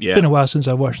play. It's been a while since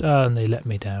I watched. And they let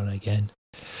me down again.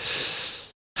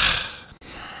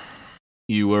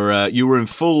 You were in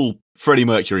full Freddie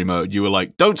Mercury mode. You were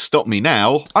like, "Don't stop me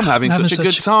now! I'm having such a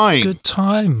good time. Good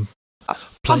time.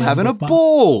 I'm having a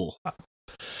ball."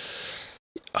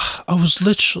 I was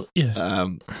literally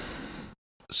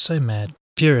so mad,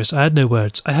 furious. I had no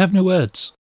words. I have no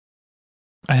words.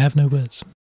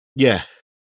 Yeah,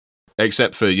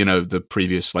 except for the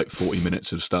previous 40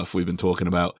 minutes of stuff we've been talking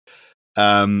about.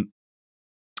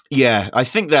 Yeah, I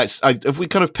think have we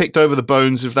kind of picked over the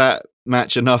bones of that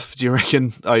match enough? Do you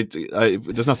reckon?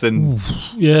 There's nothing.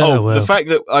 Yeah. The fact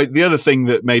that the other thing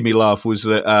that made me laugh was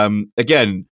that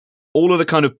again, all of the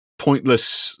kind of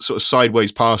pointless sort of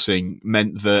sideways passing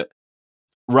meant that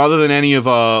rather than any of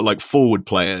our forward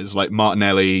players like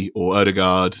Martinelli or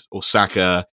Odegaard or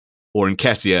Saka or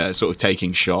Nketiah sort of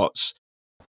taking shots,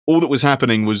 all that was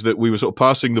happening was that we were sort of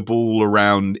passing the ball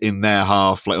around in their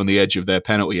half, on the edge of their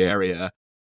penalty area,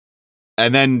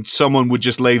 and then someone would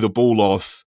just lay the ball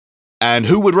off, and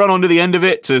who would run onto the end of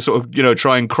it to sort of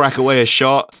try and crack away a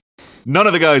shot? None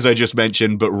of the guys I just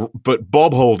mentioned, but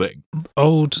Bob Holding.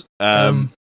 Old.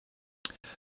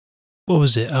 What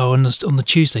was it? Oh, on the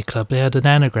Tuesday Club, they had an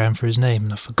anagram for his name,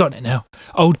 and I've forgotten it now.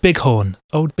 Old Bighorn.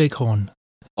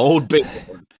 Well,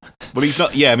 he's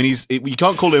not. Yeah, I mean, you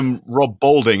can't call him Rob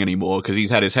Balding anymore because he's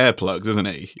had his hair plugs, isn't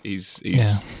he? He's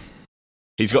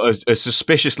got a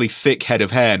suspiciously thick head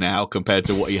of hair now compared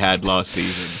to what he had last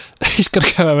season. He's got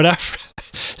to go out with afro.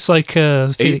 It's like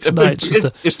Phoenix Knights.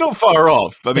 It's not far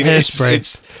off. I mean, it's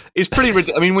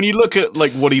pretty. I mean, when you look at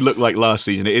what he looked like last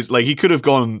season, it's like he could have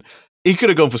gone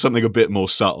for something a bit more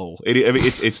subtle.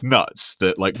 It's nuts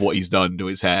that what he's done to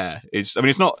his hair. It's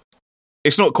not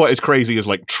quite as crazy as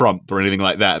Trump or anything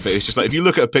like that, but it's just if you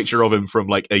look at a picture of him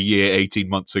from a year, 18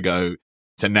 months ago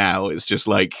to now, it's just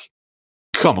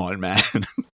come on, man.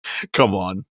 Come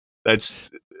on. That's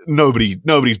nobody's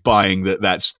buying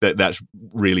that's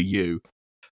really you.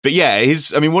 But yeah,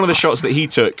 one of the shots that he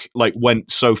took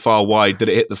went so far wide that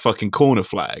it hit the fucking corner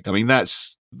flag. I mean,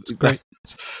 that's great.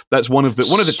 That's one of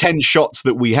the 10 shots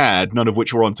that we had, none of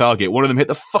which were on target. One of them hit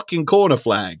the fucking corner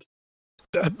flag.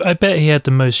 I bet he had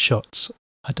the most shots.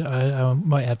 I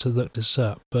might have to look this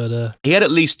up, but he had at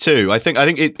least 2. I think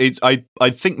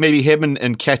maybe him and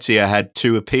Nketiah had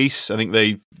 2 apiece. I think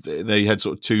they had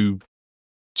sort of two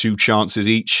chances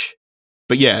each.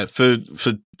 But yeah, for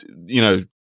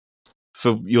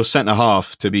your centre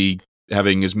half to be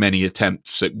having as many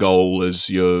attempts at goal as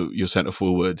your centre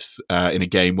forward in a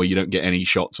game where you don't get any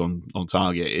shots on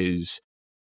target is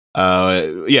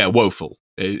woeful.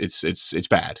 It's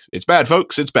bad. It's bad,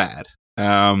 folks. It's bad.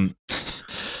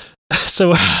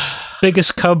 So,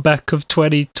 biggest comeback of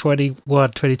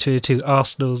 2022,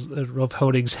 Arsenal's Rob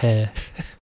Holding's hair.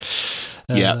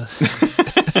 Yeah.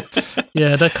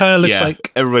 Yeah, that kind of looks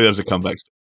like... Everybody loves a comeback.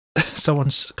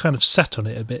 Someone's kind of sat on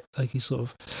it a bit, he's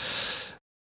woke,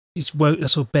 that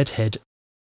sort of bedhead.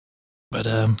 But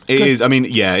it is. I mean,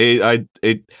 I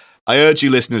urge you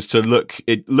listeners to look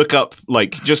up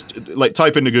just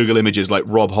type into Google Images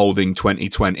Rob Holding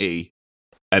 2020,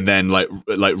 and then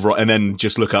and then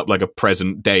just look up a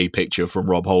present day picture from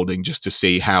Rob Holding just to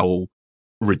see how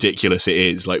ridiculous it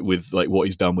is with what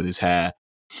he's done with his hair.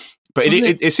 But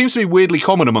it seems to be weirdly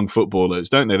common among footballers,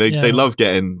 don't they? They love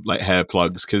getting hair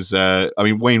plugs because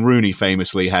Wayne Rooney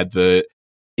famously had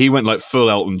he went full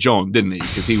Elton John, didn't he?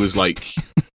 Because he was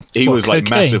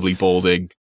massively balding,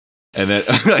 and then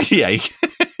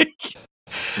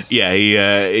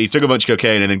he took a bunch of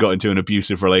cocaine and then got into an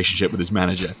abusive relationship with his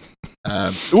manager.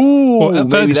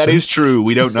 Maybe that is true.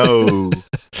 We don't know.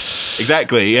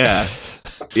 Exactly. Yeah.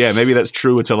 Yeah, maybe that's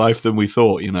truer to life than we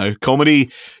thought. Comedy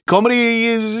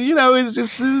is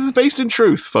is based in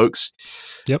truth, folks.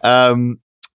 Yep.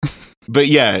 But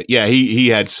he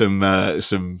had some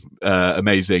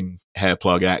amazing hair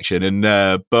plug action, and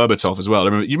Berbatov as well.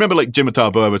 You remember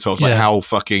Dimitar Berbatov, how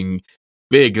fucking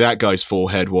big that guy's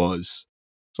forehead was.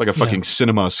 It's like a fucking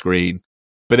cinema screen.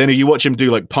 But then you watch him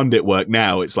do like pundit work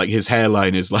now, it's like his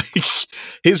hairline is like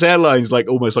his hairline's like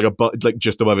almost like like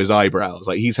just above his eyebrows.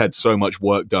 Like he's had so much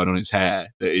work done on his hair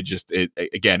that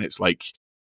it's like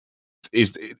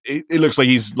it looks like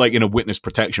he's like in a witness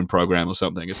protection program or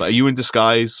something. It's like, are you in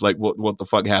disguise? Like what the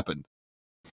fuck happened?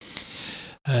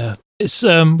 It's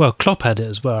well, Klopp had it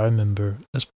as well. I remember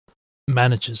as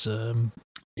managers.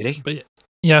 Did he? But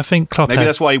yeah, I think Klopp. Maybe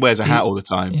that's why he wears a hat all the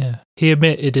time. Yeah, he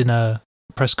admitted in a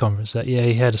press conference that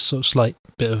he had a sort of slight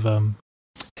bit of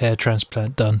hair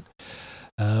transplant done.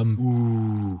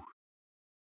 Ooh.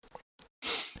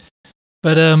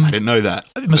 But I didn't know that.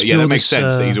 But yeah, that makes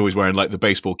sense that he's always wearing like the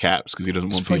baseball caps because he doesn't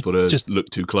want people to just look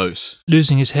too close.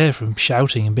 Losing his hair from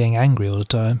shouting and being angry all the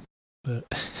time. But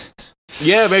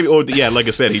yeah, maybe, or yeah, like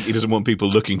I said, he doesn't want people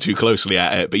looking too closely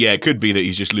at it. But yeah, it could be that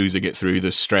he's just losing it through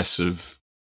the stress of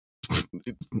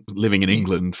living in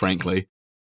England, frankly.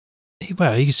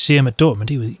 Well, you could see him at Dortmund.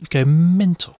 He would go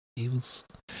mental. He was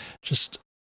just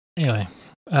anyway.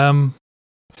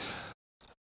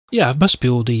 Yeah, it must be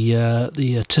all the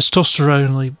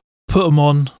testosterone they put them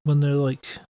on when they're like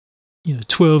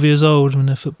 12 years old when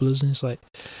they're footballers, and it's like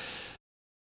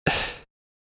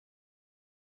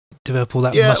develop all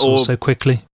that muscle so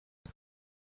quickly.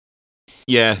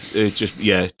 Yeah, or just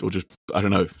I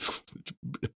don't know.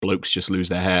 Blokes just lose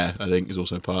their hair, I think, is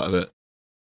also part of it.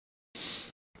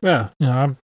 Yeah,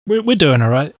 we're doing all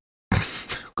right.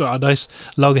 Got a nice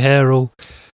long hair all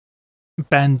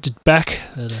banded back.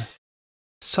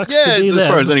 Sucks to be as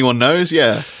far as anyone knows,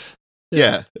 yeah.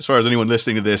 As far as anyone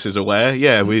listening to this is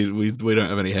aware, we don't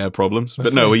have any hair problems.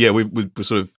 But no, we're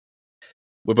sort of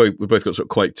we've both got sort of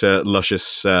quite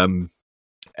luscious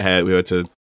hair. We had to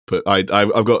put.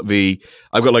 I've got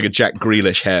like a Jack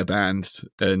Grealish hairband,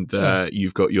 and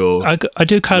you've got your. I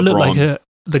do kind of look like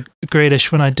the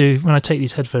Grealish when I take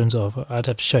these headphones off. I'd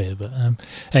have to show you, but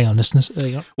hang on, listeners. There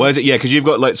you go. Well, is it? Yeah, because you've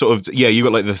got like sort of you've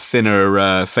got like the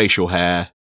thinner facial hair.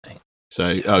 So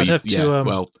I'd have to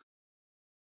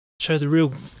show the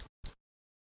real.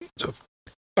 Sort of,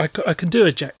 I can do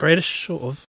a Jack Grealish, sort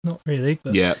of, not really,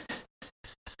 but yeah.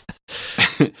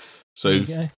 So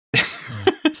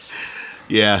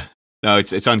yeah, no,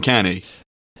 it's uncanny.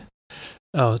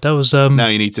 Oh, that was now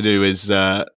you need to do is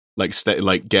get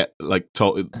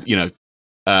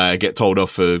told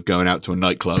off for going out to a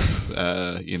nightclub,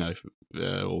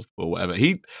 or whatever.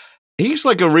 He's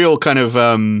like a real kind of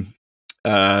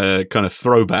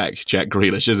throwback Jack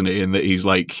Grealish, isn't he? In that he's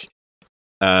like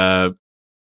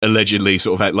allegedly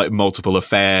sort of had like multiple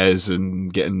affairs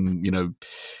and getting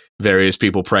various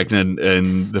people pregnant,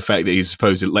 and the fact that he's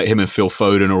supposed to, like, him and Phil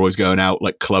Foden are always going out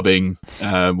like clubbing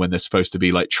when they're supposed to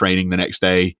be like training the next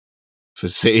day for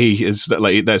City. Is that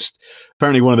like that's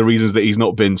apparently one of the reasons that he's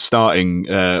not been starting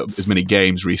as many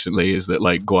games recently, is that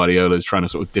like Guardiola's trying to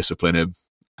sort of discipline him.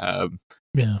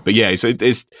 But yeah, so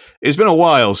it's been a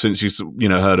while since you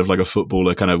heard of like a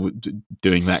footballer kind of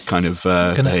doing that kind of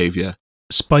behavior.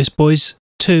 Spice Boys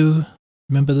 2,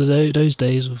 remember those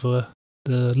days of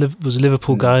was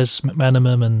Liverpool guys,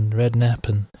 McManaman and Redknapp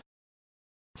and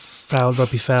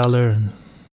Robbie Fowler and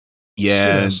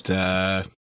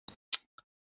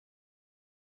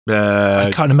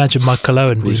I can't imagine Michael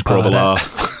Owen being part of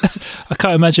that. I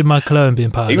can't imagine Michael Owen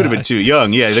being part of that. He would have been too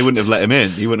young. Yeah, they wouldn't have let him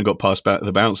in. He wouldn't have got past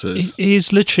the bouncers.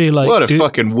 He's literally like... What a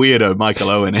fucking weirdo Michael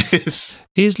Owen is.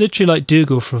 He's literally like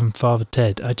Dougal from Father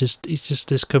Ted. He's just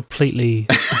this completely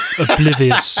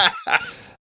oblivious...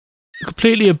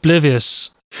 completely oblivious.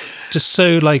 Just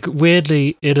so like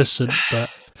weirdly innocent,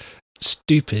 but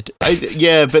stupid. But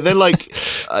then like...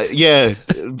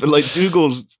 but like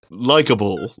Dougal's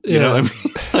likable, you know what I mean?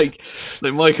 like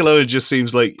Michael Owen just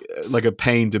seems like a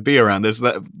pain to be around. There's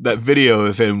that video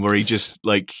of him where he just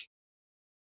like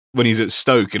when he's at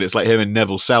Stoke and it's like him and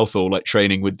Neville Southall like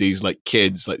training with these like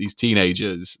kids, like these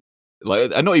teenagers.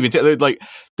 Like I'm not even like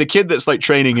the kid that's like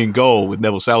training in goal with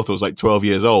Neville Southall's like 12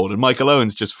 years old, and Michael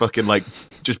Owen's just fucking like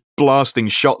just blasting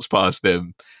shots past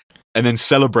him and then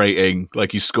celebrating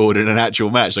like he scored in an actual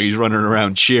match, like he's running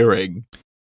around cheering.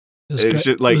 It's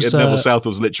just like Neville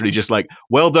Southall's literally just like,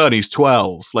 well done, he's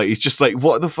 12. Like he's just like,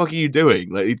 what the fuck are you doing?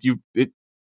 Like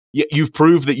you've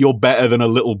proved that you're better than a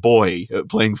little boy at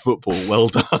playing football. Well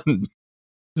done.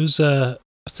 It was a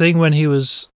thing when he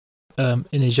was in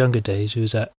his younger days. He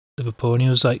was at Liverpool and he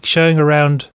was like showing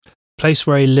around the place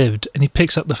where he lived, and he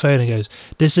picks up the phone and goes,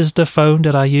 "This is the phone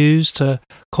that I use to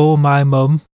call my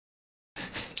mum."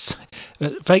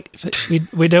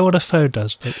 We know what a phone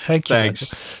does, but thank you.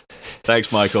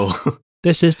 Thanks, Michael.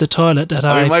 This is the toilet that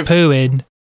I poo in.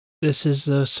 This is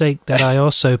the sink that I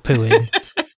also poo in.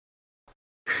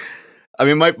 I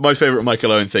mean, my favourite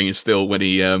Michael Owen thing is still when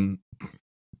he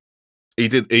He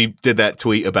did that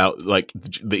tweet about like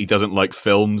that he doesn't like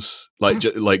films, like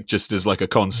just as like a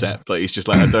concept. Like he's just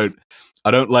like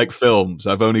I don't like films.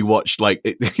 I've only watched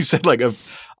he said like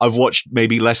I've watched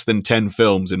maybe less than 10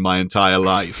 films in my entire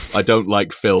life. I don't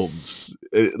like films.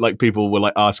 Like people were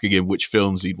like asking him which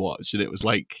films he'd watched, and it was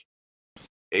like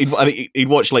I think he'd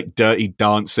watch like Dirty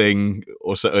Dancing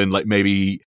or something, like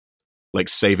maybe like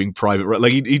Saving Private Ryan.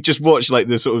 Like he just watched like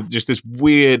this sort of just this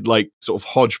weird like sort of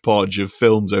hodgepodge of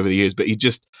films over the years, but he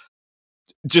just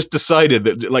decided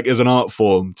that like as an art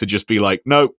form to just be like,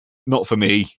 no, not for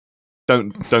me.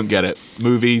 Don't get it.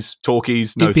 Movies,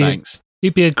 talkies, no thanks.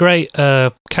 He'd be a great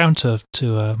counter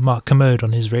to Mark Kermode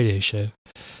on his radio show.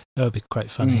 That would be quite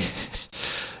funny.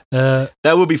 That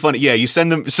would be funny. Yeah, you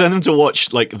send them to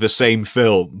watch like the same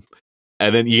film.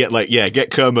 And then you get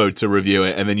get Kermode to review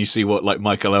it, and then you see what like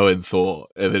Michael Owen thought,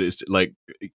 and then it's like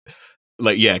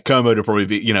Kermode would probably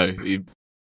be, he'd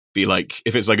be like,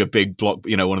 if it's like a big block,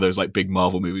 one of those like big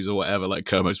Marvel movies or whatever, like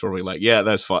Kermode's probably like, yeah,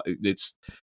 that's fine, it's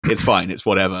fine, it's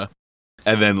whatever.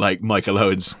 And then like Michael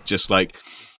Owen's just like,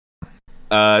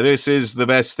 this is the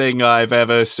best thing I've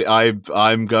ever seen.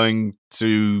 I'm going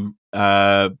to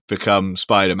become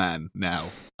Spider-Man now.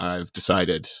 I've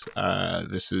decided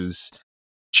this is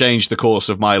changed the course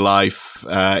of my life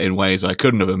in ways I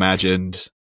couldn't have imagined.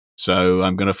 So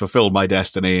I'm going to fulfill my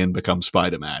destiny and become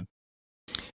Spider-Man.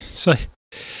 So,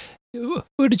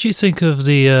 what did you think of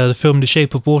the film The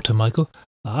Shape of Water, Michael?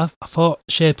 I thought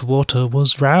Shape of Water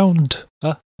was round.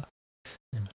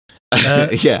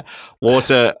 Yeah,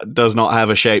 water does not have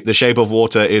a shape. The shape of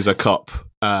water is a cup.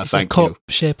 Thank you.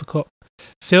 Shape of cup.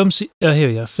 Films. Here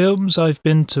we go. Films I've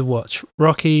been to watch: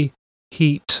 Rocky,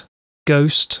 Heat,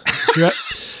 Ghost,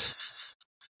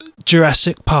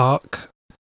 Jurassic Park,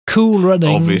 Cool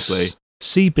Runnings, obviously,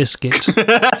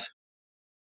 Seabiscuit,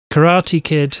 Karate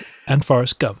Kid, and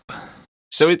Forrest Gump.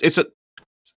 So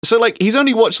he's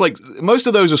only watched like most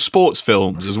of those are sports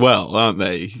films as well, aren't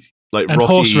they? Like and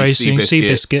Rocky, horse racing,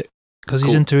 Seabiscuit, because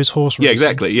he's into his horse racing. Yeah,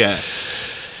 exactly. Yeah.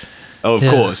 Oh, of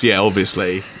course. Yeah,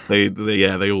 obviously. They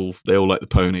all like the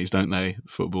ponies, don't they?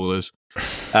 Footballers.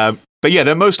 But yeah,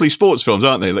 they're mostly sports films,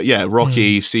 aren't they? Like, yeah,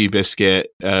 Rocky, Seabiscuit,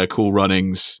 Cool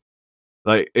Runnings.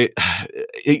 Like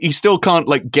he still can't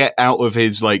like get out of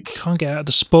his like can't get out of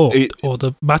the sport or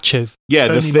the macho. Yeah,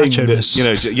 the thing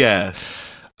that yeah.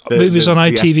 Movies on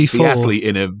ITV4. The athlete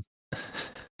in him.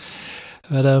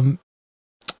 But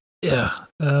yeah.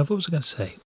 What was I going to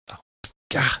say? Oh,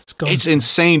 God, it's gone. It's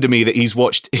insane to me that he's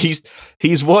watched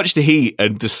Heat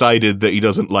and decided that he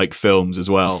doesn't like films as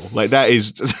well. Like that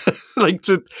is like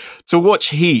to watch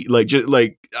Heat.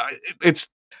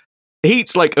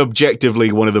 Heat's like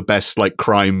objectively one of the best like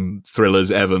crime thrillers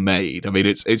ever made. I mean,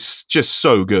 it's just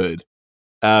so good.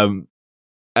 And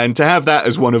to have that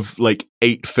as one of like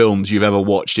 8 films you've ever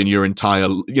watched in your entire,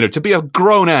 to be a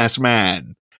grown ass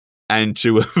man and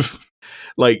to have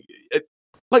like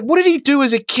what did he do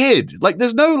as a kid? Like,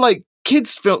 there's no like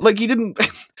kids film. Like he didn't,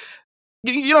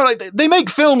 like they make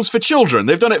films for children.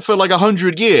 They've done it for like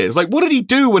 100 years. Like, what did he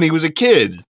do when he was a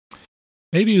kid?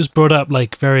 Maybe he was brought up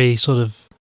like very sort of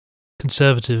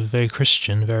conservative, very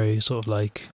Christian, very sort of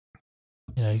like,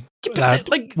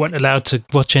 weren't allowed to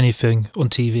watch anything on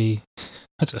TV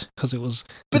because it was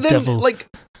the devil. Like,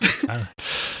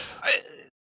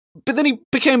 but then he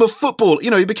became a footballer.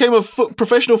 He became a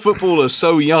professional footballer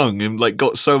so young and like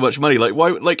got so much money. Like, why?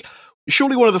 Like,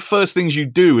 surely one of the first things you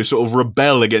do is sort of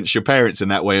rebel against your parents in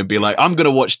that way and be like, I'm going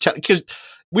to watch because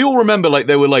we all remember like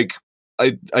they were like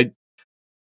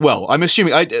well, I'm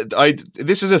assuming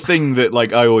this is a thing that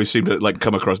like I always seem to like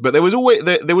come across, but there was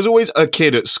always a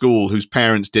kid at school whose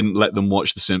parents didn't let them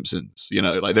watch The Simpsons.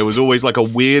 Like there was always like a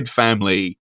weird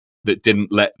family that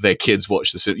didn't let their kids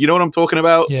watch The Simpsons. You know what I'm talking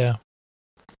about? Yeah.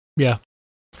 Yeah.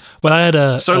 Well, I had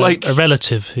a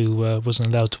relative who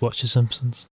wasn't allowed to watch The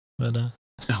Simpsons. But,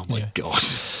 oh my God.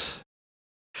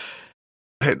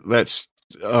 That's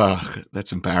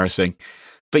embarrassing.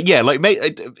 But yeah, like,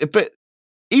 but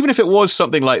even if it was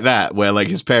something like that, where like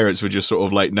his parents were just sort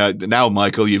of like, no, now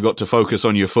Michael, you've got to focus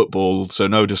on your football, so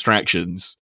no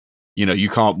distractions. You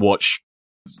can't watch,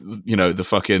 the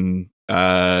fucking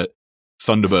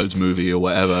Thunderbirds movie or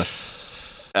whatever.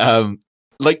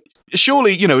 Like,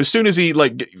 surely, as soon as he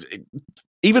like,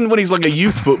 even when he's like a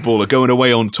youth footballer going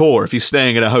away on tour, if he's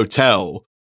staying in a hotel.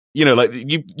 Like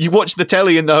you watch the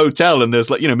telly in the hotel and there's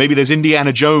like, maybe there's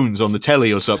Indiana Jones on the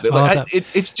telly or something.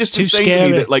 It's just insane to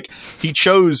me that like he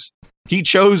chose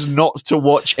not to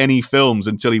watch any films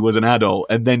until he was an adult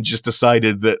and then just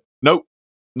decided that, nope,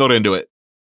 not into it.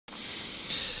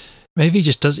 Maybe he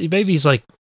just does. Maybe he's like,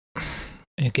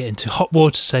 get into hot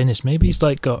water saying this. Maybe he's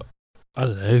like got, I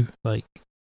don't know, like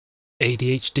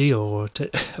ADHD or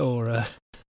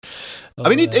I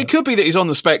mean, it could be that he's on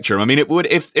the spectrum. I mean, it would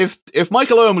if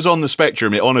Michael Owen was on the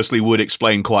spectrum, it honestly would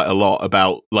explain quite a lot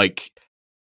about like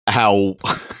how.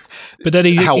 But then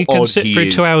he can sit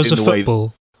through 2 hours of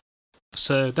football,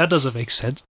 so that doesn't make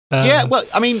sense. Yeah, well,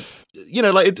 I mean, you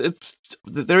know, like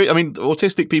I mean,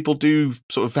 autistic people do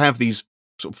sort of have these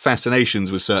sort of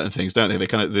fascinations with certain things, don't they? They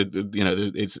kind of, you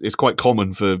know, it's quite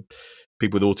common for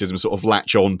people with autism to sort of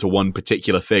latch on to one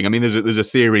particular thing. I mean, there's a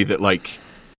theory that like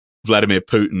Vladimir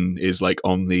Putin is like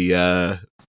on the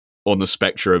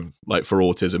spectrum, like for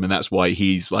autism, and that's why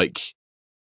he's like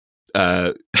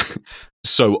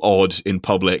so odd in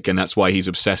public, and that's why he's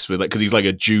obsessed with, like, because he's like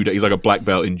a black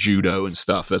belt in judo and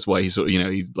stuff. That's why he's sort of, you know,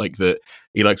 he's like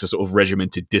he likes a sort of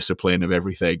regimented discipline of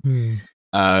everything.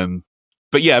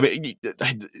 But yeah,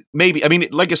 maybe, I mean,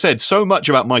 like I said, so much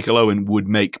about Michael Owen would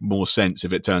make more sense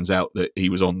if it turns out that he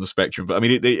was on the spectrum. But I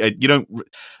mean, you don't,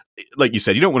 like you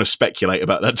said, you don't want to speculate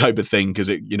about that type of thing because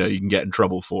you know, you can get in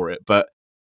trouble for it. But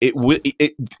it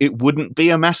wouldn't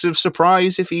be a massive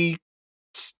surprise if he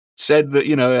said that,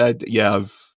 you know, yeah,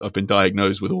 I've been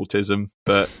diagnosed with autism.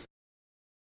 But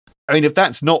I mean, if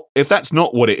that's not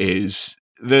what it is,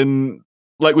 then,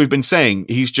 like we've been saying,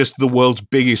 he's just the world's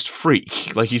biggest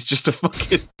freak. Like, he's just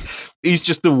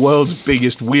the world's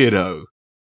biggest weirdo.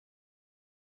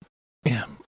 Yeah.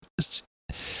 It's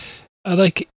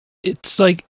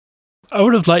like I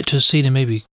would have liked to have seen him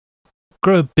maybe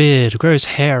grow a beard, grow his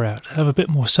hair out, have a bit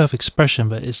more self-expression,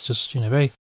 but it's just, you know, that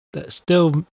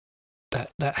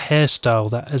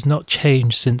hairstyle that has not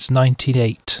changed since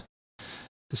 1908.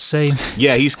 The same.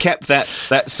 Yeah, he's kept that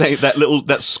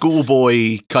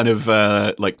schoolboy kind of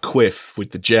like quiff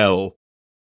with the gel,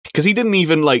 because he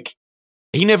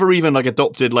never even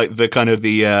adopted like the kind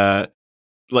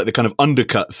of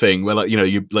undercut thing where, like, you know,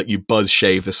 you buzz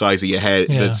shave the size of your head,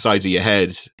 the size of your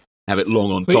head, have it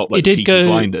long on top, like Peaky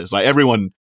Blinders. Like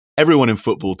everyone in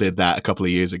football did that a couple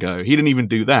of years ago. He didn't even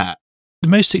do that. The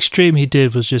most extreme he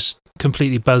did was just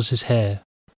completely buzz his hair.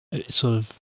 It sort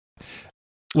of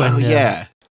when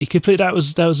he completely that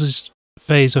was his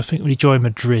phase. I think when he joined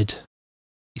Madrid,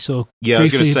 he sort of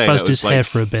briefly buzzed his hair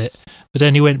for a bit, but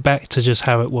then he went back to just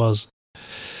how it was.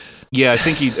 Yeah, I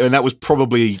think and that was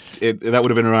probably that would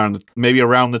have been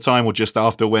around the time or just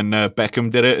after when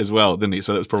Beckham did it as well, didn't he?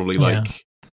 So that was probably like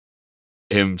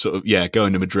him sort of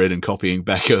going to Madrid and copying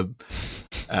Beckham.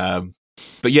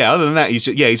 But yeah, other than that, he's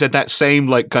had that same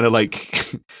like kind of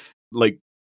like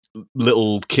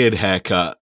little kid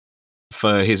haircut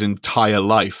for his entire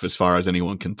life, as far as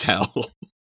anyone can tell.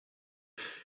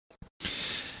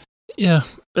 Yeah,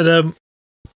 but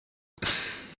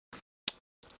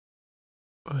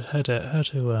how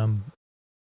to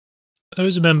I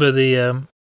always remember when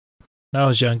I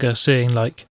was younger, seeing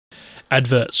like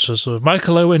adverts for sort of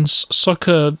Michael Owen's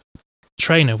soccer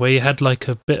trainer, where you had like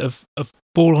a bit of a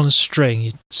ball on a string,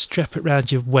 you strap it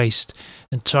around your waist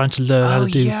and trying to learn how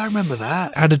to do. I remember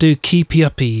that. How to do keepy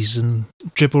uppies and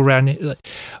dribble around it. Like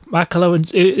Michael Owen,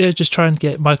 they're just trying to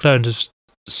get Michael Owen to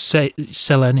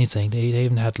sell anything. They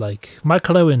even had like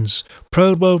Michael Owen's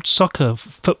Pro World Soccer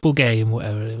football game,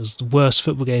 whatever. It was the worst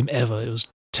football game ever. It was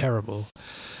terrible.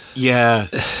 Yeah,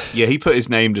 he put his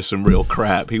name to some real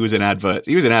crap. He was in adverts.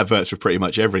 He was in adverts for pretty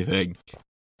much everything.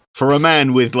 For a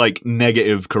man with like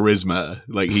negative charisma,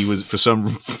 like he was for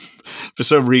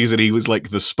some reason he was like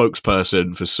the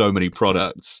spokesperson for so many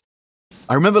products.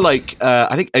 I remember like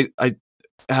I think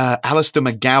Alistair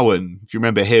McGowan, if you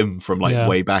remember him from like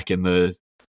way back in the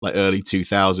like early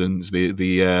 2000s,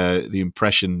 the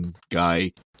impression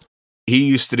guy. He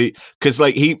used to do, because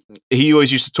like he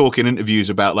always used to talk in interviews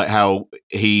about like how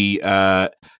he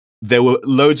there were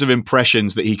loads of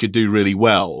impressions that he could do really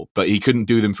well, but he couldn't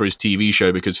do them for his TV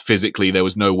show because physically there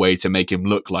was no way to make him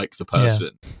look like the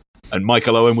person. And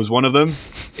Michael Owen was one of them,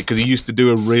 because he used to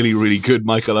do a really, really good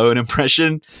Michael Owen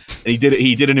impression. And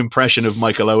he did an impression of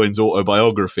Michael Owen's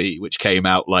autobiography, which came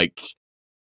out like,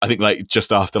 I think like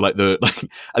just after like I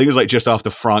think it was like just after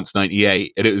France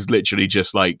 98. And it was literally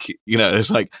just like, you know, it's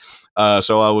like,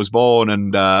 so I was born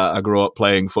and I grew up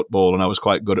playing football, and I was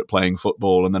quite good at playing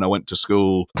football. And then I went to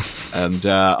school and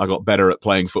I got better at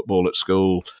playing football at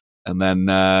school. And then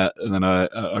I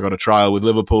got a trial with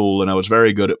Liverpool, and I was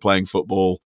very good at playing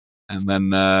football. And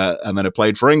then I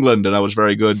played for England, and I was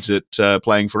very good at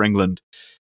playing for England.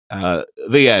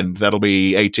 The end. That'll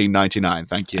be 1899.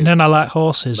 Thank you. And then I like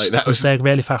horses. Like that they're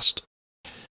really fast.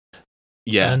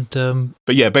 Yeah, and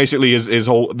but yeah, basically his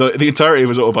whole the entirety of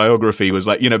his autobiography was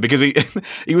like, you know, because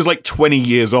he was like 20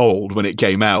 years old when it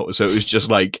came out, so it was just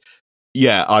like,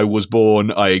 yeah, I was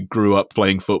born, I grew up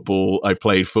playing football, I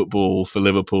played football for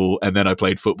Liverpool, and then I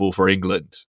played football for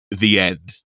England. the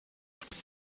end.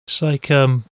 It's like,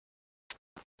 I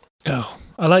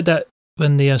like that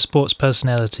when the sports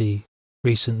personality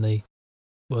recently,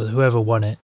 well, whoever won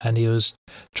it, and he was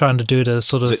trying to do the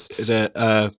sort of.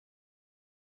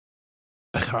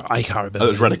 I can't remember. Oh,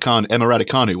 it was Emma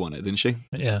Raducanu won it, didn't she?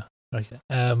 Yeah. Okay.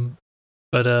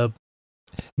 But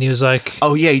he was like,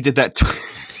 "Oh yeah, he did that."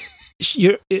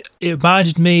 It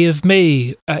reminded me of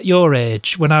me at your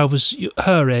age when I was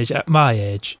her age at my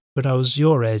age when I was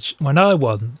your age when I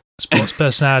won Sports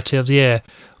Personality of the Year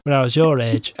when I was your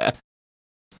age.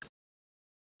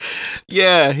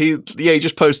 Yeah, he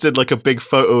just posted like a big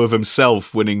photo of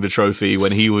himself winning the trophy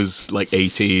when he was like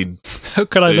 18. How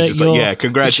can I make your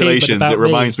congratulations! It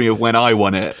reminds me of when I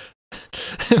won it.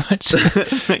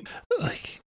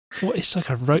 Like, what? It's like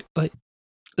like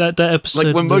that episode.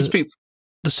 Like when most people.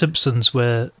 The Simpsons,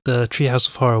 where the Treehouse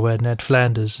of Horror, where Ned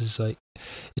Flanders is like,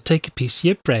 "You take a piece of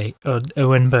your brain," or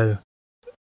Owen Bow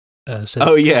says,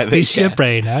 a piece of your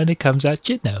brain out, and it comes out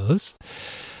your nose.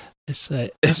 It's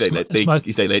like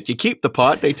they let you keep the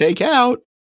part they take out.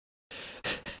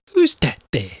 Who's that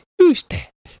there? Who's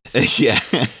that? Yeah,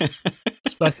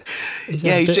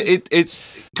 it's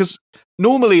because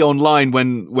normally online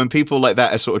when people like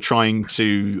that are sort of trying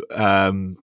to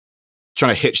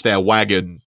hitch their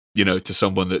wagon, to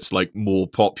someone that's like more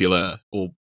popular or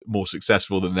more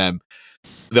successful than them,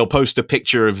 they'll post a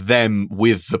picture of them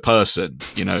with the person.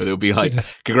 They'll be like,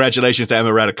 "Congratulations to Emma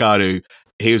Raducanu.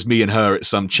 Here's me and her at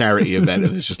some charity event,"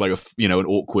 and it's just like an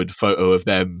awkward photo of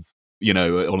them,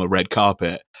 on a red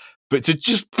carpet. But to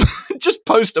just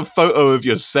post a photo of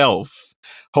yourself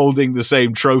holding the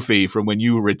same trophy from when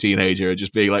you were a teenager,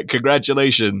 just being like,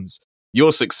 "Congratulations,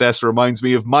 your success reminds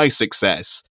me of my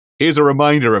success. Here's a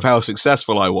reminder of how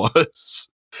successful I was."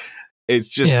 It's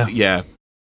just, yeah.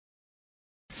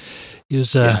 It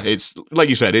was, it's like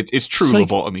you said, it's true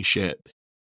lobotomy shit.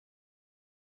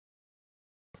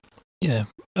 Yeah.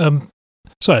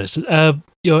 Sorry,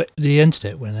 the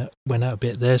internet went out a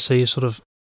bit there, so you sort of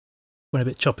went a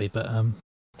bit choppy. But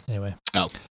anyway. Oh,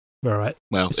 we're all right.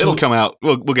 Well, it'll come out.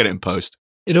 We'll get it in post.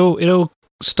 It all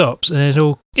stops, and it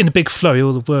all in a big flurry.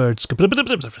 All the words go.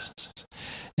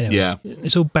 Anyway, yeah,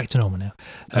 it's all back to normal now.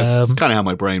 That's kind of how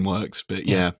my brain works, but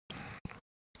yeah.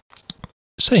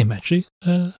 Same actually.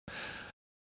 Yeah.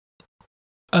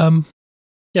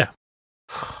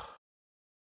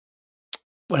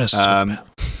 What else to talk about?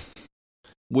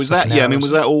 Was that? Yeah, I mean,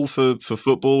 was that all for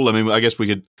football? I mean, I guess we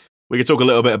could talk a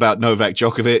little bit about Novak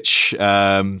Djokovic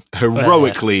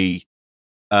heroically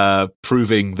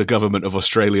proving the government of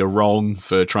Australia wrong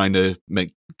for trying to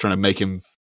make him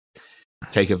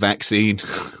take a vaccine.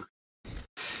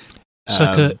 It's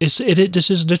like this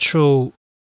is literal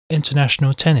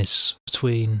international tennis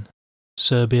between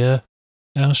Serbia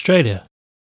and Australia.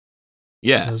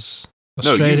 Yeah. Because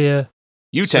Australia. No,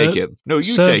 you take him. No, you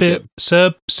Serbia, take him.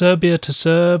 Serbia to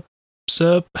Serb.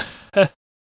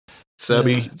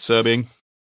 Serbian.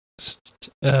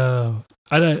 I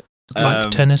don't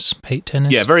like tennis. Hate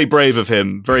tennis. Yeah, very brave of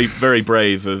him. Very, very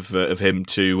brave of him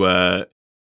to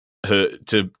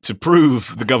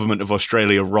prove the government of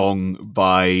Australia wrong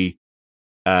by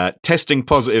testing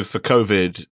positive for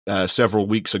COVID several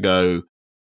weeks ago,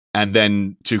 and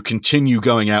then to continue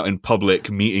going out in public,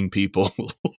 meeting people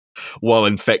while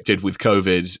infected with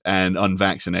COVID and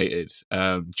unvaccinated.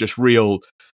 Just real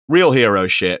hero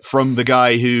shit from the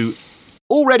guy who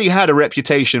already had a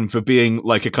reputation for being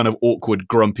like a kind of awkward,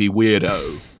 grumpy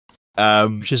weirdo.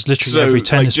 Which is literally every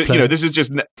tennis player. This is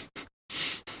just...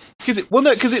 I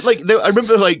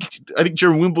remember I think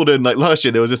during Wimbledon last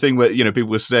year there was a thing where people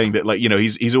were saying that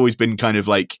he's always been kind of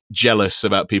jealous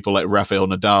about people like Rafael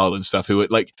Nadal and stuff, who are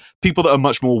people that are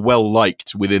much more well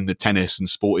liked within the tennis and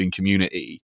sporting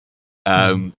community,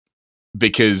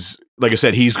 because like I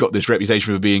said, he's got this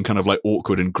reputation for being kind of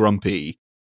awkward and grumpy,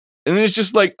 and then it's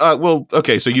just well,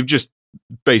 okay, so you've just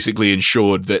basically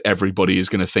ensured that everybody is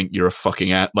going to think you're a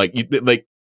fucking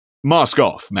mask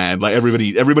off, man.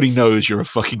 Everybody knows you're a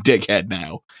fucking dickhead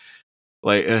now.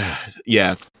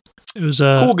 Yeah. It was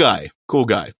cool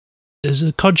guy. There's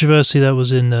a controversy that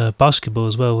was in basketball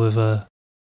as well with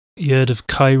you heard of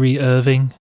Kyrie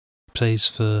Irving, plays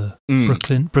for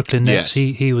Brooklyn Nets. Yes.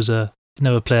 He was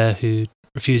another player who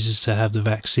refuses to have the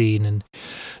vaccine, and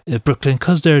Brooklyn,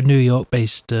 because they're a New York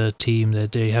based team,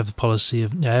 they have a policy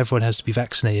of everyone has to be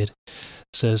vaccinated.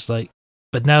 So it's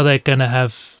but now they're gonna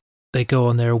have. They go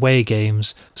on their away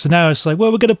games, so now it's we're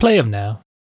going to play them now,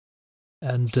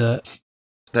 and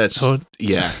that's so,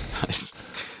 yeah.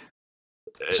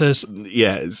 So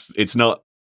it's not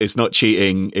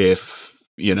cheating if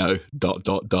It's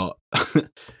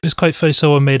quite funny.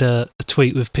 Someone made a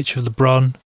tweet with a picture of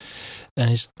LeBron, and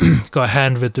he's got a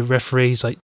hand with the referees,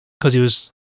 like, because he was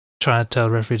trying to tell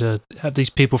the referee to have these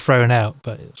people thrown out,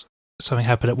 but something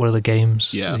happened at one of the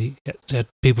games. Yeah, he had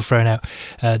people thrown out,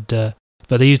 and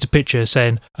but they used a picture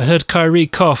saying, "I heard Kyrie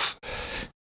cough."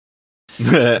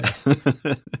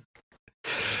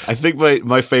 I think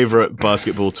my favorite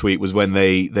basketball tweet was when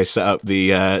they set up the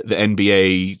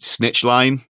NBA snitch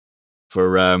line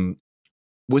for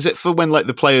was it for when like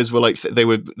the players were like they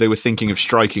were thinking of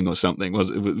striking or something? Was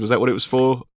that what it was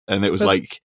for? And it was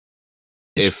like,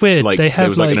 it's weird. Like, they have there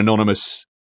was like an anonymous.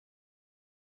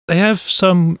 They have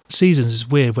some seasons. It's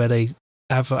weird where they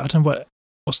have I don't know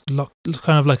what's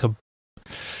kind of like a.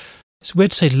 It's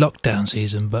weird to say lockdown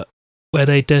season, but where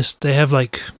they have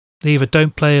like. They either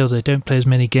don't play or they don't play as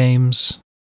many games.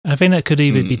 And I think that could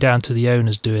even be down to the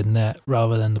owners doing that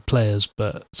rather than the players,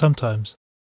 but sometimes.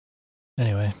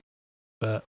 Anyway,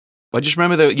 but I just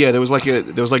remember that there was like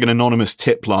an anonymous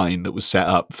tip line that was set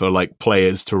up for like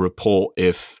players to report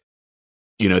if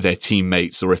their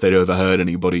teammates or if they'd overheard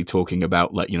anybody talking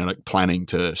about like like planning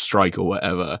to strike or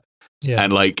whatever. Yeah.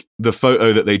 And like the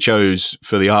photo that they chose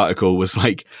for the article was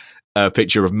like a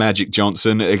picture of Magic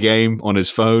Johnson at a game on his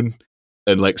phone.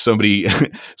 And like somebody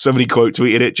quote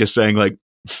tweeted it just saying like,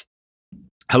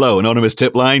 "Hello, anonymous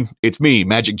tip line. It's me,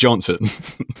 Magic Johnson."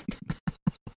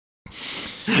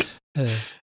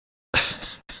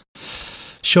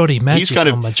 Shorty, Magic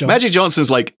on my Johnson. Magic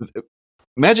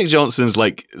Johnson's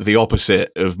like the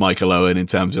opposite of Michael Owen in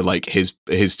terms of like his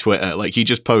Twitter. Like he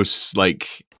just posts like,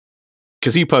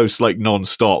 because he posts like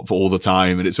non-stop all the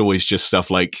time, and it's always just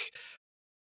stuff like.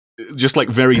 Just like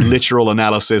very literal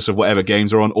analysis of whatever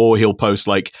games are on, or he'll post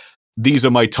like, "These are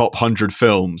my top 100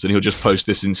 films," and he'll just post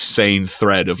this insane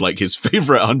thread of like his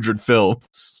favorite 100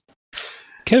 films.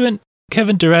 Kevin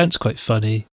Durant's quite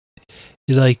funny.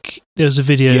 Like there was a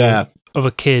video of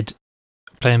a kid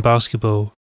playing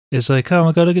basketball. It's like, "Oh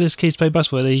my god, look at this kid playing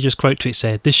basketball." And he just quote tweet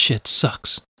said, "This shit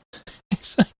sucks."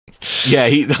 Yeah,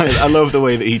 I love the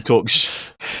way that he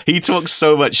talks. He talks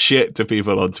so much shit to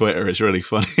people on Twitter. It's really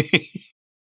funny.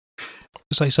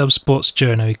 It's like some sports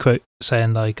journal he quote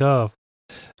saying like, "Oh,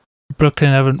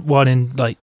 Brooklyn haven't won in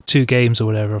like 2 games or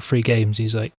whatever, or 3 games."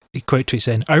 He's like, he quote tweet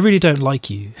saying, "I really don't like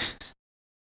you."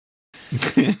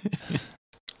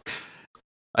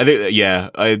 I think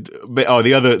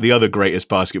that, the other greatest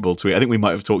basketball tweet. I think we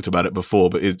might have talked about it before,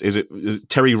 but is it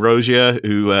Terry Rozier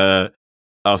who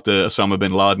after Osama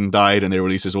bin Laden died and they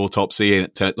released his autopsy, and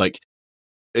it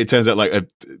turns out like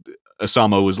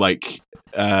Osama was like.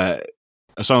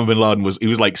 Osama bin Laden was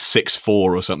like 6'4"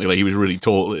 or something. Like he was really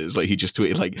tall. It's like he just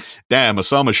tweeted like, "Damn,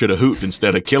 Osama should have hooped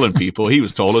instead of killing people. He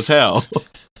was tall as hell."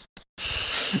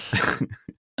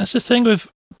 That's the thing with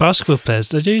basketball players.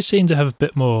 They do seem to have a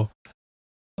bit more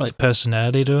like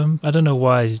personality to them. I don't know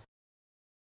why.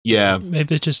 Yeah,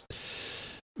 maybe it's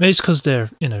because they're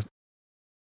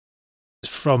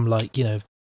from like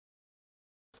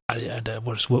I don't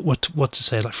know what to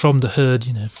say, like from the hood,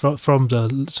 from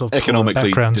the sort of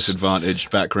economically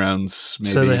disadvantaged backgrounds. Maybe,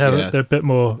 so they're a bit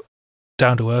more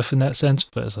down to earth in that sense.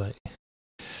 But it's like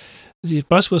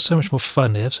basketball's so much more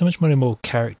fun. They have so much more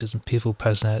characters and people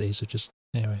personalities. Are just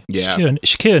anyway. Yeah,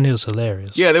 Shaquille O'Neal's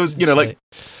hilarious. Yeah, there was it was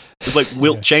like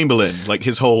Wilt Chamberlain. Like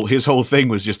his whole thing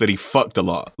was just that he fucked a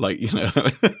lot. Like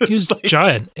he was like,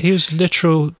 giant. He was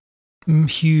literal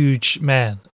huge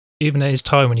man. Even at his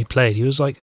time when he played, he was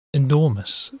like.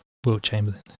 Enormous, Wilt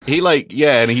Chamberlain.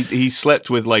 And he slept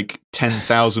with like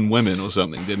 10,000 women or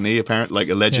something, didn't he? Apparently, like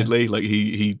allegedly, like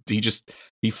he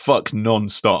fucked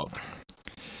non-stop.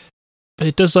 But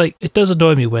it does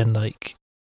annoy me when like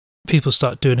people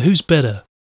start doing who's better,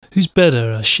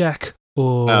 Shaq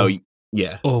or Wilt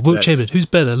Chamberlain, who's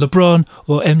better, LeBron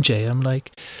or MJ? I'm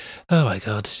like, oh my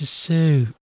god, this is so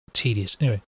tedious.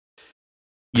 Anyway,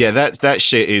 yeah, that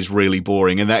shit is really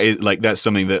boring, and that's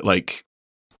something that like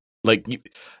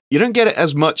you don't get it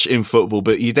as much in football,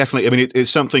 but you definitely, I mean,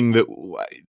 it's something that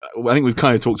I think we've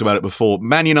kind of talked about it before.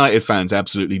 Man United fans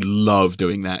absolutely love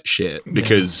doing that shit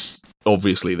because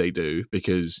obviously they do,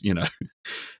 because,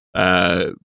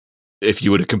 if you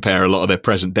were to compare a lot of their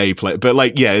present day play, but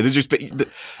like, yeah, they're just,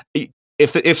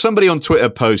 if somebody on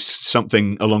Twitter posts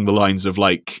something along the lines of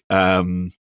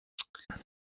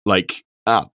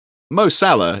Mo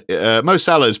Salah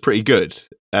is pretty good.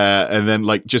 And then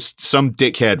like just some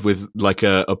dickhead with like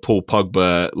a Paul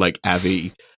Pogba like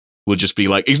Avi will just be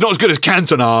like, he's not as good as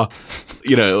Cantona,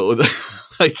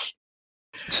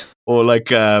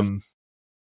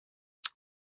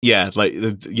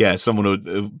 someone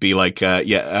would be like,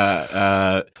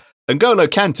 N'Golo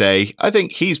Kante, I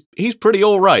think he's pretty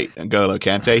all right. N'Golo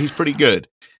Kante, he's pretty good.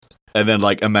 And then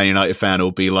like a Man United fan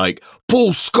will be like,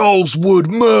 Paul Scholes would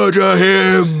murder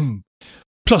him.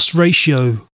 Plus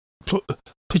ratio.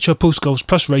 Picture Paul Scholes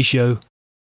plus ratio.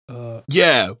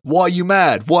 Yeah, why are you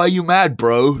mad? Why are you mad,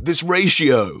 bro? This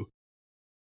ratio.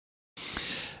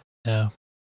 Yeah.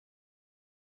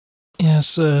 Yeah,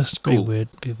 it's pretty weird.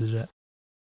 People do that.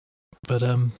 But,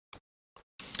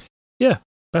 yeah,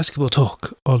 basketball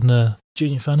talk on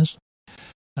Junior Funners.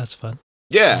 That's fun.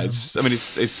 Yeah,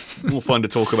 it's more fun to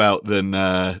talk about than,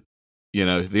 the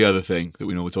other thing that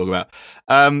we normally talk about.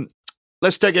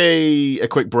 Let's take a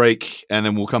quick break, and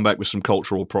then we'll come back with some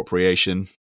cultural appropriation.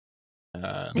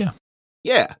 Yeah.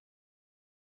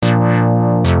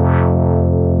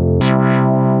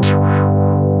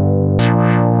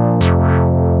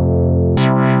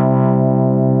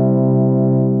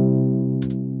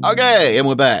 Okay, and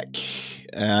we're back.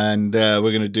 And we're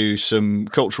going to do some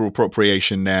cultural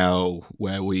appropriation now,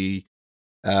 where we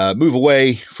move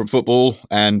away from football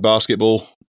and basketball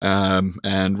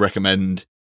and recommend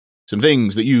some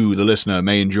things that you, the listener,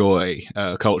 may enjoy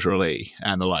culturally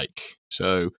and the like.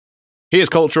 So here's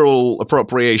cultural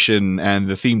appropriation and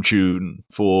the theme tune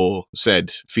for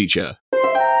said feature.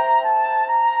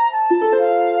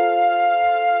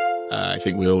 I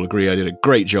think we all agree I did a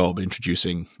great job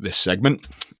introducing this segment.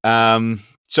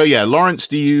 So yeah, Lawrence,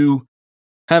 do you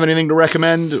have anything to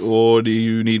recommend, or do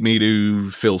you need me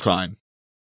to fill time?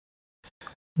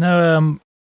 No,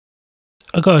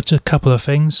 I got a couple of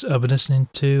things. I've been listening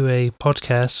to a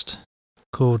podcast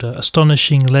called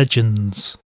Astonishing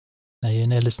Legends. Now, you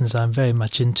know, listeners, I'm very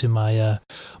much into my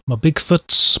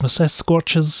Bigfoots, my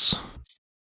Sasquatches,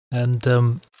 and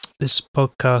this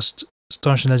podcast,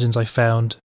 Astonishing Legends, I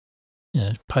found,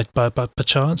 by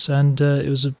chance, and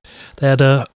they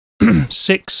had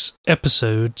 6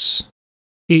 episodes,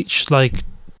 each like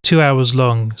 2 hours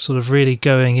long, sort of really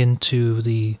going into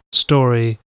the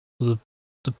story,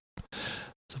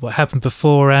 what happened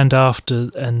before and after,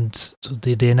 and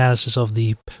the analysis of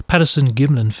the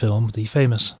Patterson-Gimlin film, the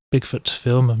famous Bigfoot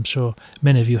film. I'm sure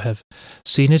many of you have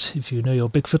seen it if you know your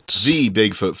Bigfoots. The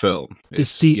Bigfoot film.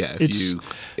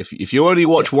 If you only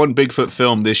watch one Bigfoot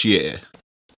film this year.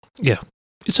 Yeah.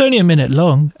 It's only a minute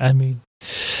long. I mean,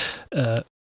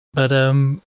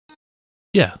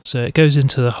 yeah, so it goes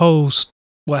into the whole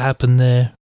what happened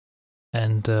there,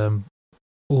 and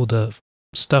all the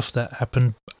stuff that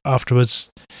happened afterwards.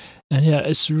 And yeah,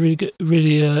 it's really good,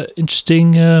 really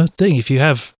interesting thing. If you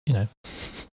have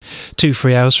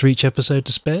 2-3 hours for each episode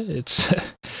to spare, it's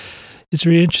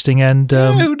really interesting. And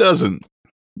who doesn't?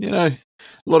 A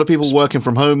lot of people working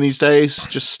from home these days.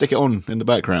 Just stick it on in the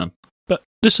background. But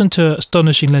listen to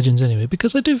Astonishing Legends anyway,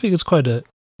 because I do think it's quite a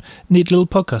neat little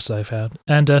podcast I found.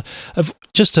 And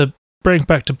just to bring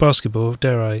back to basketball,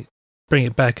 dare I bring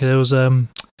it back? There was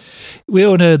we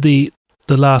all know the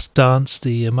Last Dance,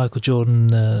 the Michael Jordan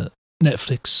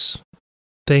Netflix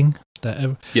thing.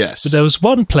 Yes. But there was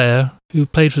one player who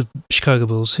played for Chicago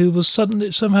Bulls who was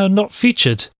somehow not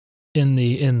featured in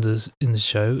the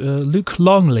show. Luke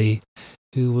Longley,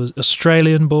 who was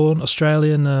Australian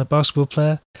basketball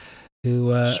player,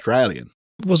 who Australian.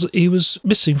 was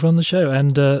missing from the show,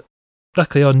 and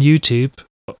luckily on YouTube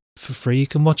for free you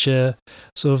can watch a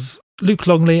sort of Luke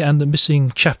Longley and the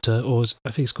Missing Chapter, or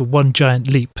I think it's called One Giant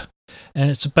Leap,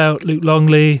 and it's about Luke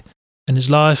Longley and his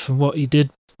life and what he did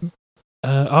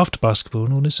after basketball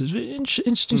and all this. It's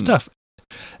interesting stuff.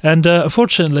 And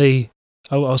unfortunately,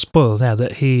 I'll spoil now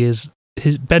that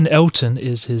Ben Elton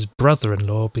is his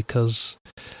brother-in-law, because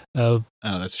oh,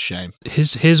 that's a shame.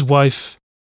 His wife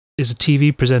is a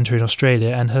TV presenter in Australia,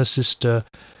 and her sister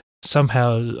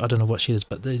somehow, I don't know what she is,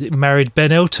 but they married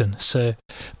Ben Elton, so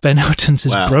Ben Elton's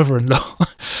his brother-in-law.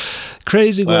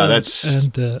 Crazy. Wow, that's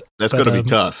got to be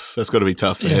tough. That's got to be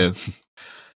tough for him.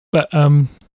 But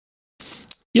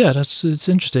yeah, it's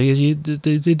interesting.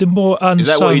 The more unsung. Is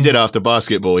that what he did after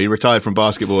basketball? He retired from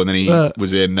basketball, and then he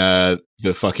was in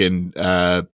the fucking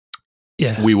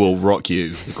We Will Rock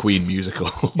You, the Queen musical.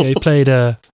 Yeah,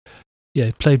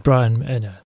 he played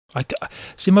Brian. I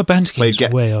see my band game's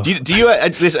way off. Do you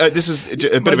this is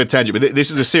a bit of a tangent, but this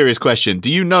is a serious question.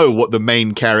 Do you know what the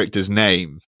main character's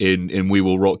name in We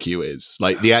Will Rock You is?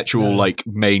 Like the actual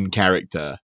main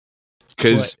character?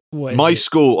 Because my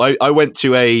school, I went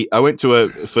to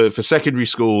for secondary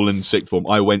school and sixth form,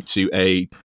 I went to a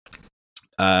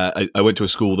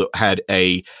school that had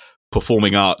a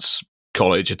performing arts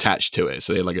college attached to it.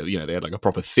 So they had like a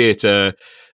proper theatre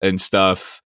and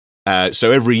stuff.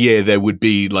 So every year there would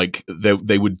be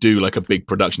they would do like a big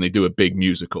production. They do a big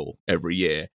musical every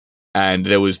year. And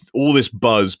there was all this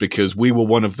buzz because we were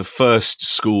one of the first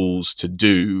schools to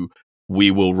do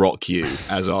We Will Rock You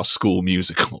as our school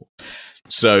musical.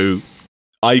 So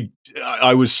I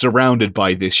was surrounded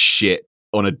by this shit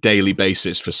on a daily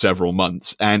basis for several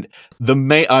months, and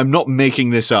I'm not making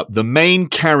this up. The main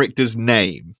character's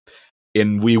name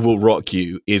in We Will Rock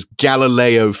You is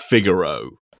Galileo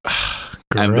Figaro.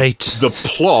 Great. And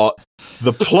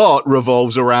the plot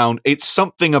revolves around, it's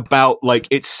something about, like,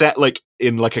 it's set like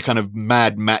in like a kind of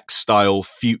Mad Max style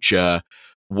future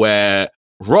where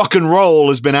rock and roll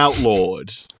has been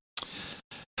outlawed.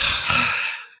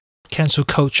 Cancel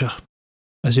culture,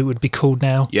 as it would be called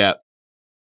now. Yeah.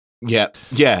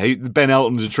 Ben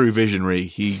Elton's a true visionary.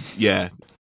 He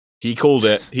called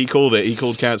it. He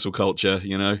called cancel culture,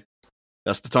 you know.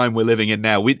 That's the time we're living in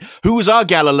now. Who's our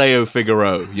Galileo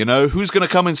Figaro? You know, who's going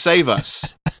to come and save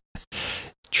us?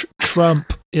 Trump.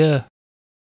 Yeah,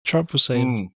 Trump will save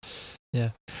us. Yeah.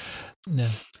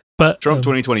 But Trump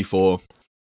 2024.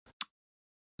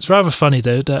 It's rather funny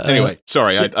though. That, anyway,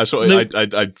 sorry, I sort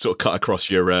of cut across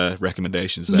your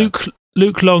recommendations there.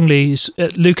 Luke Longley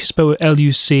Luke is spelled with Luc,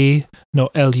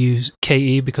 not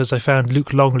Luke, because I found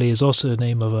Luke Longley is also the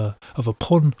name of a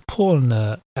porn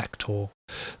actor.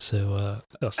 So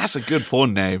that's a good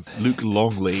porn name, Luke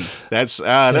Longley. That's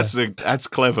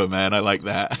clever, man. I like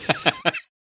that.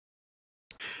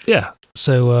 Yeah.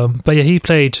 So, but yeah, he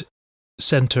played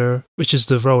center, which is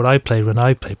the role I played when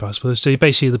I played basketball. So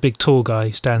basically, the big tall guy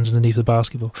who stands underneath the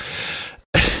basketball.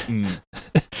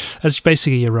 That's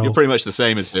basically your role. You're pretty much the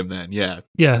same as him then, yeah.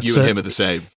 Yeah. You and him are the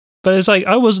same. But it's like,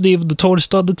 I wasn't even the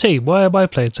tallest on the team. Why am I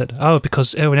playing center? Oh,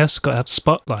 because everyone else has got to have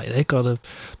spotlight. They got to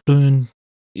bloom.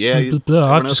 Yeah,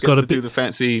 I've just got to do the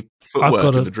fancy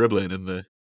footwork and the dribbling and the.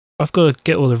 I've got to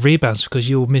get all the rebounds because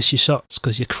you'll miss your shots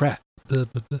because you're crap.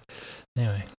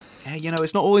 Anyway. Yeah, you know,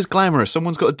 it's not always glamorous.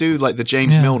 Someone's got to do like the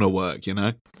James Milner work, you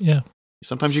know? Yeah.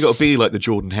 Sometimes you got to be like the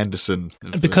Jordan Henderson.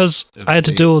 Because I had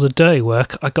to do all the dirty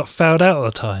work, I got fouled out all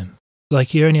the time.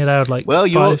 Like, you're only allowed like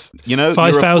five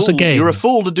fouls a game. You're a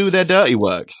fool to do their dirty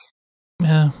work.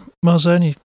 Yeah. Well, I was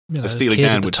only a Steely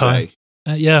Dan would say.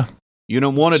 Yeah. You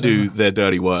don't want to do their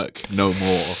dirty work no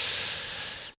more.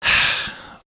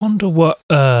 Wonder what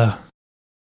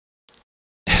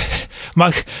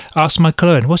ask Michael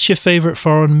Owen, what's your favourite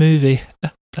foreign movie?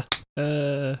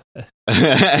 There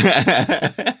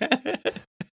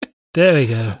we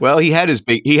go. Well, he had his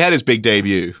big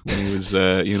debut when he was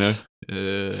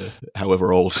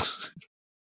however old.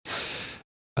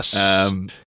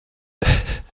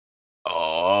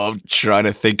 I'm trying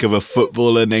to think of a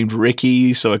footballer named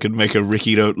Ricky, so I could make a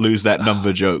Ricky don't lose that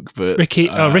number joke. But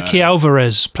Ricky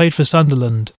Alvarez played for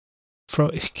Sunderland.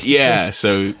 So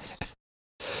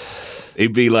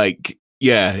it'd be like,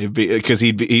 because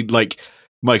he'd like,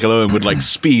 Michael Owen would like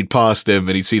speed past him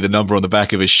and he'd see the number on the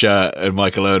back of his shirt, and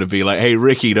Michael Owen would be like, "Hey,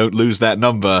 Ricky, don't lose that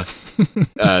number."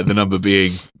 The number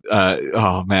being,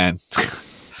 oh man.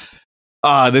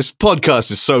 This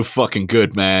podcast is so fucking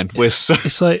good, man. We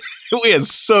are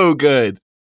so good.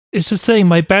 It's the thing,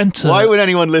 my banter. Why would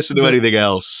anyone listen to anything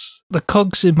else? The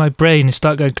cogs in my brain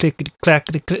start going click, clack,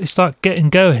 start getting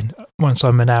going once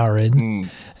I'm an hour in.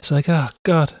 It's like, oh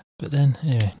God. But then,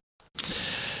 anyway.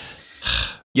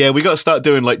 Yeah, we got to start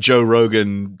doing like Joe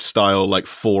Rogan style, like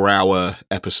 4-hour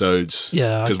episodes.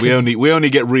 Yeah, because we only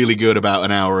get really good about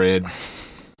an hour in.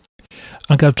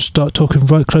 I'm going to have to start talking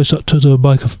right close up to the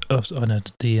mic. Lawrence,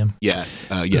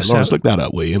 look that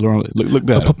up, will you? Look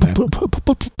that up, man.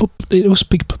 It'll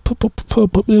speak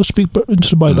into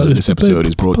the mic. This episode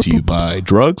is brought to you by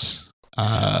drugs.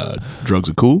 Drugs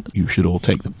are cool. You should all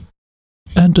take them.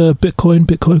 And Bitcoin,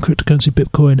 cryptocurrency,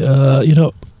 Bitcoin.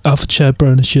 Alpha Chad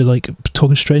Bronis, you're like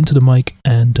talking straight into the mic,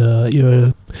 and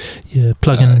you're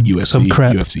plugging UFC, some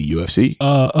crap. UFC. UFC.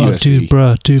 Dude,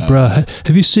 bruh.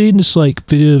 Have you seen this like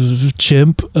video of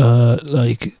Chimp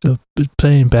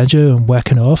playing banjo and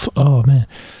whacking off? Oh man.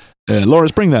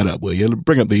 Lawrence, bring that up, will you?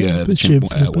 Bring up the chimp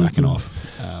whacking off.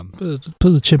 Put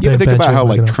the chimp. You ever think about how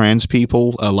like trans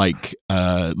people are like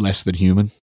less than human?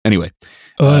 Anyway,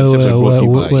 this episode brought to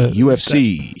you by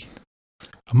UFC.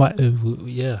 I might,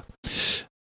 yeah.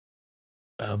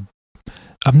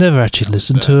 I've never actually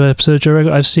listened to an episode of Joe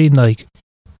Rogan. I've seen I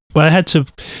had to,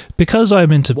 because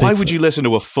I'm into. Why would you listen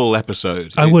to a full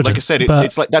episode? I wouldn't. Like I said,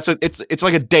 it's like it's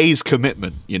like a day's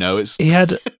commitment. You know, he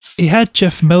had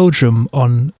Jeff Meldrum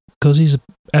on because he's an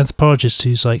anthropologist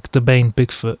who's like the main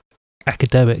Bigfoot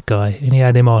academic guy, and he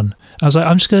had him on. I was like,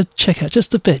 I'm just going to check out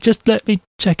just a bit. Just let me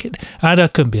check it. And I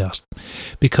couldn't be asked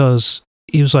because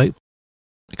he was like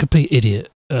a complete idiot.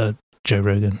 Joe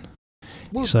Rogan.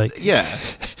 Well, it's like, yeah,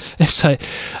 it's like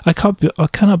I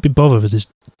cannot be bothered with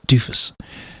this doofus.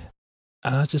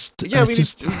 And I just,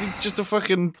 he's just a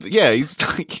fucking he's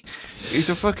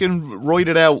a fucking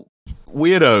roided out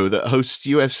weirdo that hosts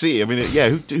UFC. I mean, yeah,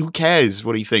 who cares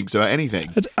what he thinks about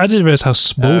anything? I didn't realize how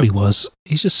small he was.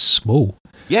 He's just small.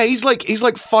 Yeah, he's like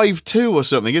 5'2" or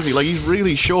something, isn't he? Like, he's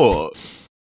really short.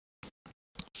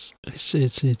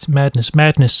 It's madness.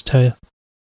 To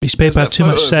he's paid about too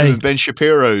much say. Ben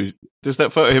Shapiro. There's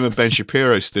that photo of him and Ben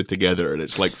Shapiro stood together, and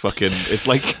it's like fucking. It's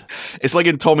like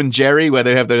in Tom and Jerry where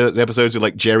they have those episodes with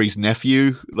like Jerry's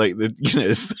nephew, like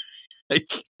it's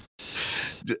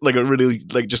like a really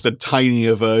like just a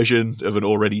tinier version of an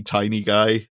already tiny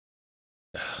guy.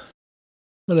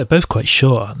 Well, they're both quite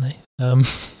short, aren't they?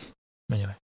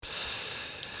 Anyway,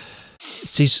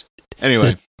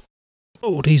 Anyway,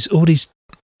 all these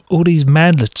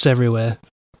manlets everywhere.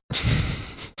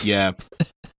 Yeah,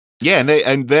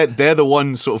 and they're the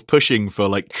ones sort of pushing for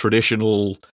like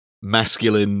traditional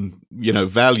masculine,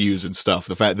 values and stuff.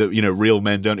 The fact that real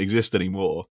men don't exist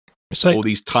anymore. It's like all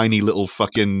these tiny little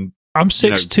fucking. I'm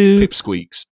 6'2",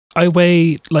 pipsqueaks. I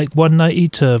weigh like 190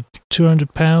 to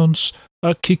 200 pounds.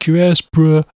 I kick your ass,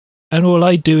 bruh. And all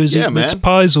I do is eat mixed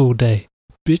pies all day,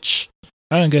 bitch.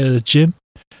 I don't go to the gym.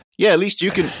 Yeah, at least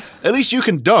you can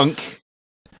dunk.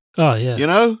 Oh yeah,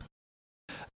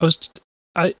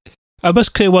 I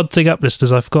must clear one thing up,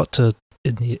 listeners. I forgot to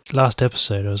in the last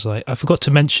episode. I forgot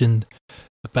to mention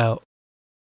about.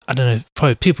 I don't know.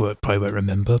 Probably people probably won't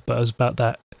remember, but it was about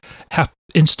that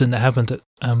incident that happened at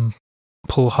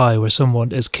Paul High, where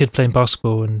someone, as a kid playing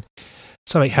basketball, and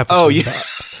something happened. Oh yeah.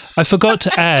 I forgot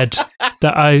to add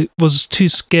that I was too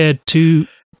scared to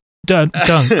dunk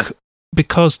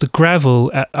because the gravel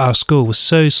at our school was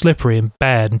so slippery and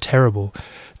bad and terrible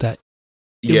that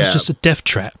it was just a death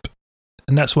trap,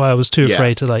 and that's why I was too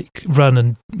afraid to like run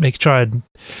and try and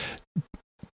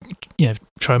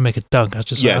make a dunk. I was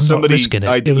just I'm not risking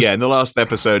it. In the last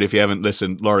episode, if you haven't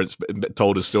listened, Lawrence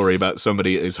told a story about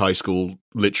somebody at his high school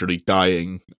literally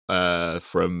dying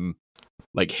from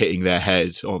like hitting their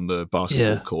head on the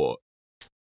basketball court.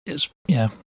 It's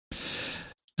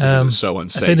so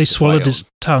unsafe. I think they swallowed his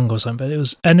tongue or something. It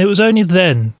was only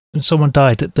then when someone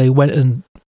died that they went and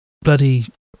bloody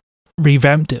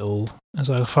revamped it all. I was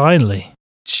like, finally,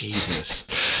 Jesus,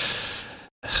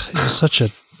 it was such a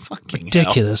fucking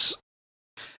ridiculous. Hell.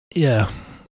 Yeah,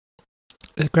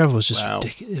 the gravel was just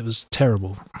ridiculous. It was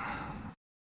terrible.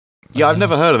 Yeah, I've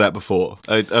never heard of that before.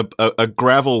 A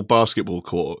gravel basketball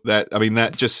court.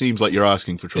 That just seems like you're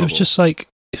asking for trouble. It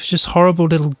was just horrible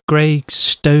little grey,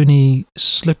 stony,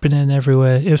 slipping in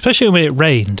everywhere. Especially when it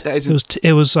rained.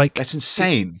 It was like that's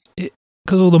insane.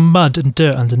 Because all the mud and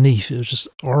dirt underneath, it was just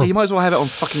horrible. You might as well have it on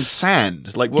fucking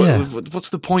sand. Like, what's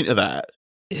the point of that?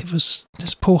 It was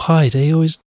just Paul Hyde. They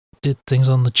always did things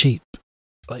on the cheap.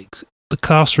 Like the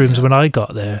classrooms when I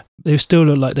got there, they still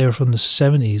looked like they were from the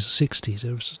 70s, 60s.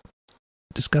 It was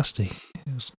disgusting.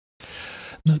 It was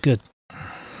not good.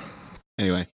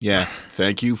 Anyway,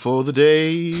 thank you for the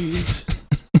days.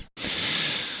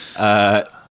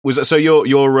 Was that so?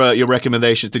 Your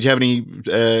recommendations? Did you have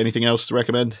anything else to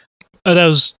recommend? Oh, that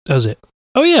was it.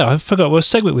 Oh yeah, I forgot what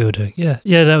segment we were doing. Yeah,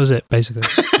 that was it basically.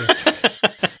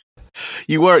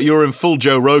 You were in full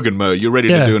Joe Rogan mode. You're ready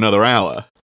to do another hour.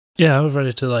 Yeah, I was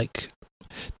ready to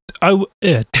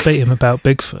debate him about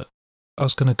Bigfoot. I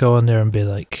was going to go on there and be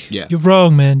like, you're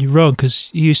wrong, man, you're wrong,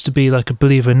 because you used to be like a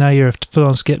believer, now you're a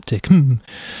full-on skeptic. I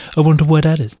wonder what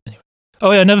that is. Anyway.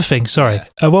 Oh, yeah, another thing, sorry.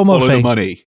 One more thing. Follow the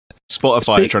money.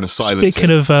 Spotify trying to silence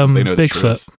Speaking of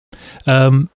Bigfoot,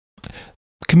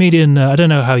 comedian, I don't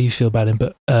know how you feel about him,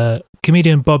 but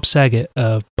comedian Bob Saget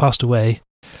passed away.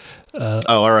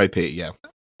 R.I.P., yeah.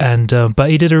 And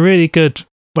but he did a really good,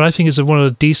 what I think is one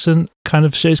of the decent kind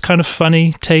of shows, kind of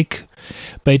funny take.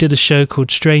 But he did a show called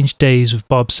Strange Days with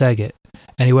Bob Saget,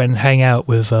 and he went and hang out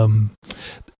with.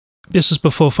 This was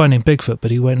before Finding Bigfoot, but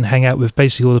he went and hang out with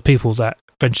basically all the people that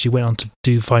eventually went on to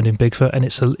do Finding Bigfoot, and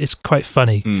it's quite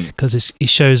funny because he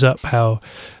shows up how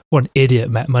what an idiot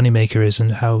Matt Moneymaker is,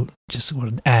 and how just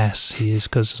what an ass he is.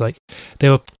 Because like they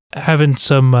were having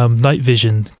some night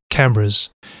vision cameras,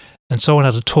 and someone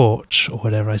had a torch or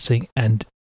whatever, I think, and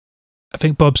I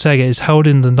think Bob Saget is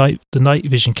holding the night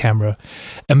vision camera,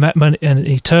 and and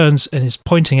he turns and is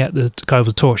pointing at the guy with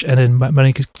the torch, and then Matt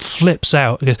Moneymaker flips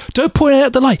out and goes, "Don't point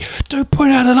out the light! Don't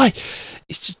point out the light!"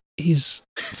 He's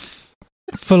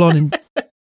full on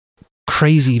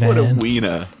crazy, man. What a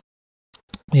wiener!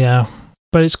 Yeah,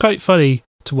 but it's quite funny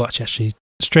to watch actually.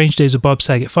 Strange Days with Bob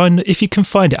Saget. If you can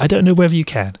find it. I don't know whether you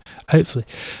can. Hopefully,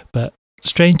 but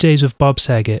Strange Days with Bob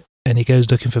Saget, and he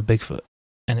goes looking for Bigfoot,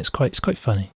 and it's quite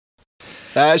funny.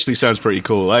 That actually sounds pretty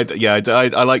cool. I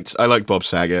liked Bob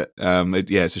Saget.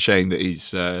 It's a shame that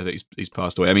he's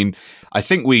passed away. I mean, I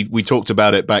think we talked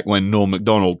about it back when Norm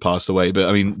Macdonald passed away, but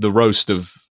I mean, the roast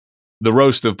of the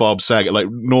roast of Bob Saget, like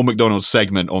Norm Macdonald's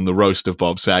segment on the roast of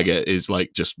Bob Saget, is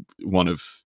like just one of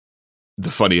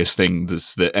the funniest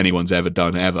things that anyone's ever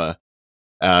done ever.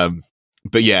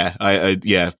 But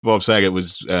yeah, Bob Saget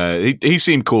was he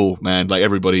seemed cool, man. Like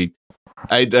everybody,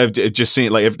 I've just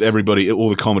seen like everybody, all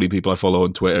the comedy people I follow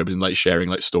on Twitter have been like sharing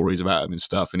like stories about him and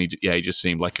stuff, and he just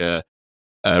seemed like a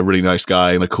really nice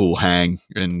guy and a cool hang,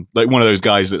 and like one of those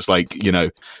guys that's like, you know,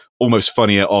 almost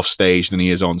funnier off stage than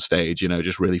he is on stage, you know,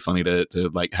 just really funny to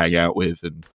like hang out with,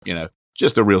 and, you know,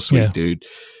 just a real sweet dude.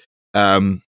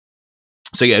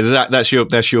 So yeah, that's your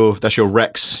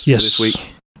Rex for this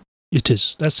week. It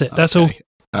is. That's it. That's all.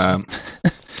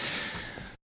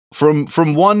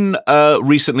 From one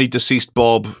recently deceased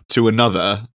Bob to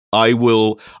another, I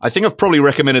think I've probably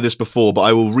recommended this before, but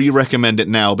I will re-recommend it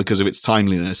now because of its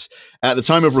timeliness. At the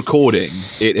time of recording,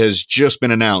 it has just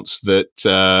been announced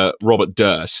that Robert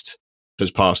Durst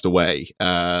has passed away.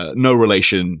 No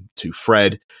relation to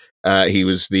Fred. He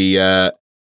was the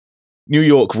New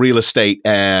York real estate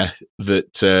heir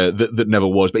that never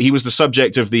was, but he was the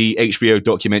subject of the HBO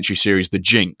documentary series The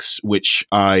Jinx, which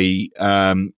I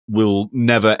will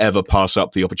never ever pass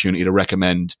up the opportunity to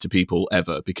recommend to people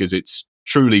ever, because it's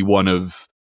truly one of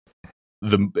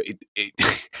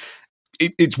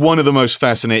it's one of the most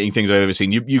fascinating things I've ever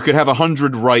seen. You could have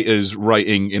 100 writers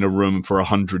writing in a room for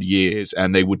 100 years,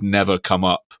 and they would never come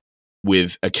up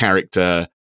with a character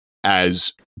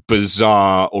as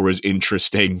bizarre or as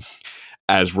interesting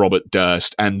as Robert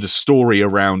Durst. And the story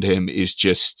around him is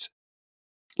just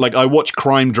like, I watch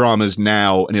crime dramas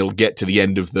now and it'll get to the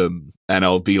end of them and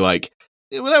I'll be like,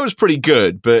 well, that was pretty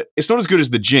good, but it's not as good as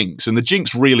The Jinx. And The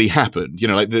Jinx really happened. You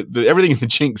know, like the everything in The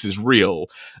Jinx is real.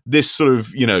 This sort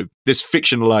of, you know, this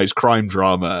fictionalized crime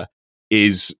drama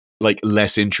is like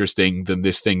less interesting than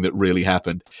this thing that really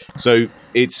happened. So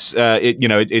it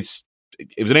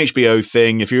was an HBO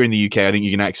thing. If you're in the UK, I think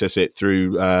you can access it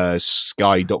through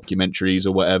Sky Documentaries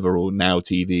or whatever, or Now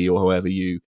TV, or however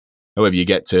you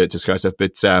get to Sky stuff.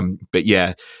 But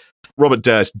yeah, Robert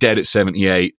Durst dead at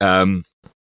 78.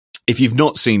 If you've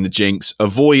not seen The Jinx,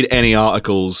 avoid any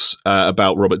articles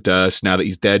about Robert Durst now that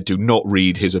he's dead. Do not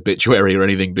read his obituary or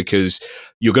anything, because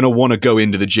you're going to want to go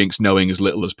into The Jinx knowing as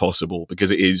little as possible,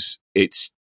 because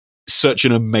it's such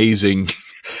an amazing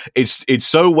it's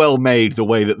so well made, the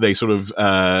way that they sort of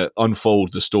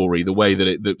unfold the story, the way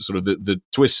that the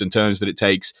twists and turns that it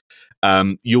takes.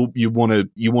 You want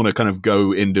to kind of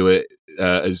go into it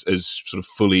as sort of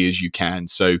fully as you can.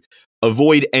 So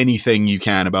avoid anything you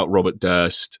can about Robert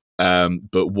Durst,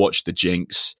 but watch The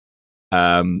Jinx.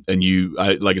 And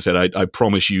like I said, I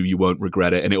promise you won't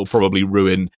regret it, and it will probably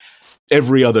ruin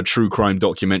every other true crime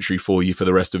documentary for you for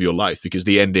the rest of your life, because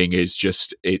the ending is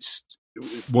just, it's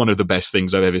one of the best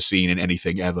things I've ever seen in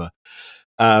anything ever.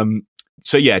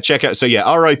 So yeah, check out. So yeah,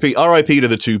 R.I.P. to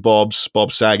the two Bobs,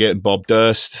 Bob Saget and Bob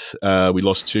Durst. We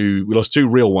lost two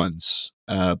real ones.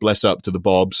 Bless up to the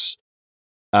Bobs.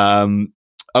 I'd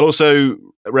also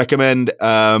recommend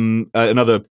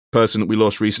another person that we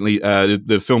lost recently,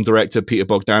 the film director Peter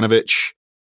Bogdanovich,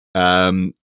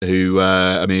 who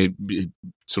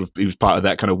he was part of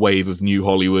that kind of wave of new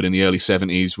Hollywood in the early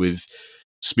 70s with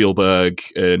Spielberg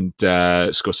and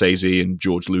Scorsese and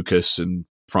George Lucas and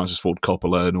Francis Ford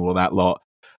Coppola and all of that lot.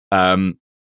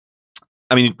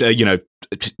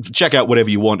 Check out whatever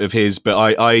you want of his, but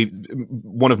I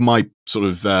one of my sort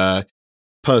of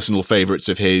personal favorites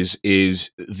of his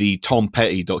is the Tom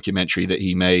Petty documentary that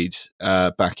he made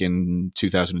back in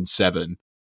 2007.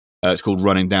 It's called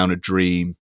Running Down a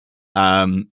Dream.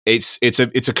 It's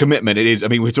a commitment. It is. I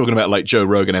mean, we're talking about like Joe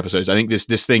Rogan episodes. I think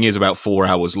this thing is about 4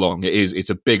 hours long. It's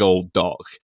a big old doc,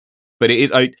 but it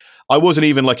is. I wasn't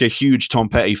even like a huge Tom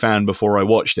Petty fan before I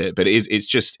watched it, but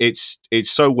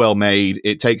it's so well made.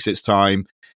 It takes its time.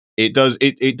 It does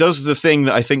the thing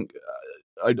that I think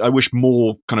I wish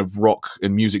more kind of rock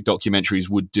and music documentaries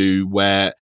would do,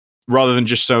 where rather than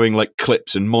just showing like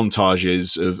clips and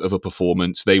montages of a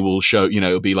performance, they will show,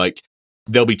 it'll be like,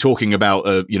 they'll be talking about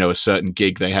a certain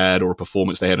gig they had or a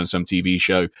performance they had on some TV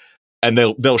show, and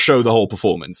they'll show the whole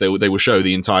performance. They will show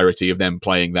the entirety of them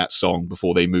playing that song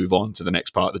before they move on to the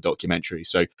next part of the documentary.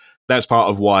 So that's part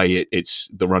of why it's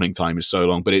the running time is so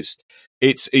long. But it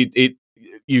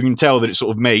you can tell that it's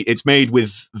sort of it's made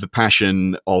with the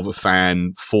passion of a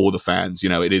fan for the fans.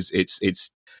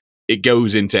 It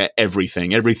goes into everything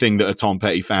that a Tom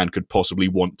Petty fan could possibly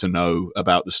want to know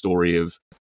about the story of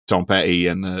Tom Petty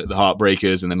and the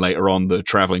Heartbreakers, and then later on the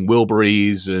Traveling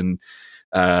Wilburys, and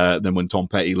then when Tom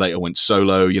Petty later went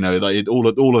solo,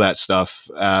 all of that stuff.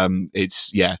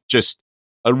 It's just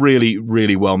a really,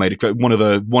 really well made, one of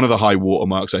the high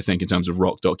watermarks, I think, in terms of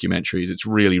rock documentaries. It's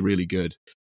really, really good.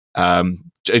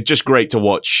 It's just great to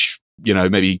watch,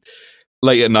 maybe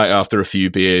late at night after a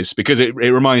few beers, because it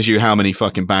reminds you how many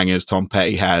fucking bangers Tom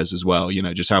Petty has as well.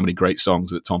 Just how many great songs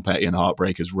that Tom Petty and the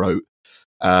Heartbreakers wrote.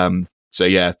 So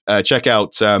yeah, check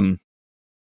out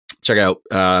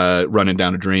Running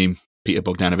Down a Dream, Peter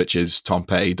Bogdanovich's Tom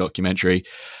Petty documentary.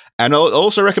 And I'll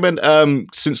also recommend,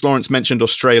 since Lawrence mentioned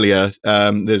Australia,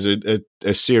 there's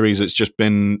a series that's just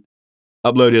been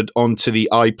uploaded onto the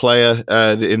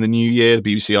iPlayer in the new year,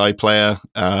 the BBC iPlayer.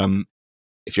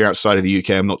 If you're outside of the UK,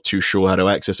 I'm not too sure how to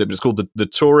access it, but it's called The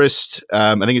Tourist.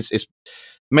 I think it's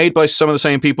made by some of the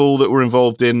same people that were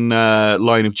involved in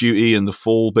Line of Duty and The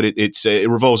Fall, but it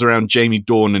revolves around Jamie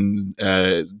Dornan.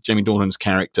 Jamie Dornan's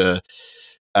character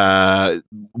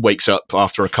wakes up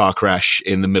after a car crash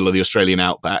in the middle of the Australian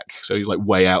outback. So he's like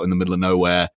way out in the middle of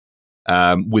nowhere,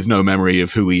 with no memory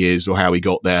of who he is or how he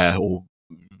got there or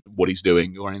what he's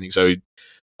doing or anything. So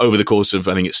over the course of,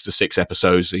 I think it's the 6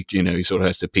 episodes, he sort of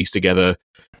has to piece together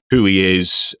who he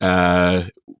is,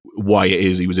 why it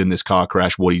is he was in this car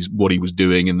crash, what he was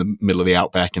doing in the middle of the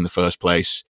outback in the first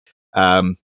place.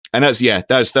 And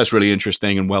that's really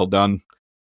interesting and well done.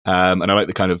 And I like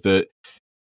the kind of the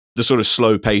sort of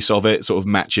slow pace of it sort of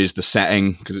matches the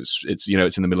setting, because it's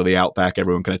in the middle of the outback.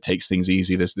 Everyone kind of takes things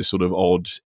easy. There's this sort of odd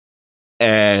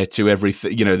air to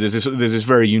everything. There's this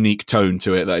very unique tone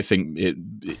to it that I think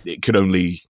it could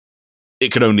only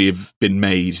have been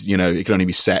made. It could only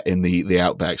be set in the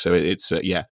outback. So it's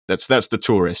that's The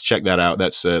Tourist. Check that out.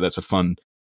 That's a fun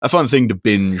thing to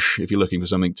binge if you're looking for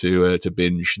something to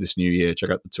binge this new year.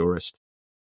 Check out The Tourist.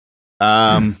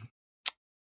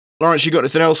 Lawrence, you got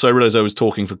anything else? I realised I was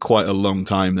talking for quite a long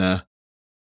time there.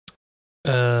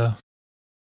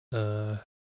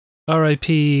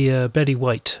 R.I.P. Betty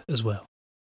White as well.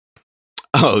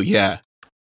 Oh yeah.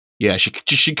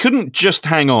 She couldn't just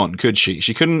hang on, could she?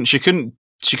 She couldn't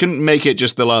make it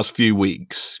just the last few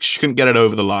weeks. She couldn't get it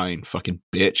over the line. Fucking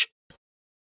bitch.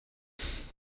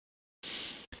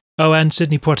 Oh, and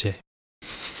Sidney Poitier.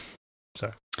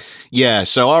 Sorry. Yeah.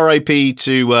 So R.I.P.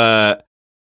 to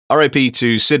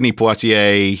Sidney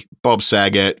Poitier, Bob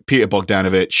Saget, Peter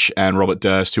Bogdanovich, and Robert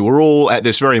Durst, who are all at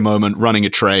this very moment running a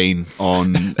train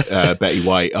on Betty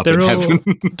White up in heaven.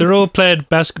 They're all playing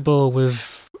basketball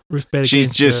with Ruth Bader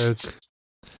Ginsburg.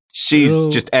 She's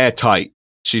just airtight.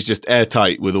 She's just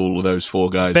airtight with all of those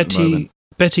 4 guys at the moment.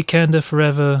 Betty Kanda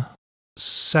forever.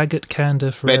 Saget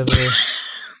Kanda forever.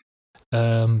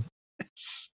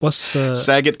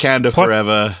 Saget Kanda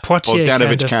forever.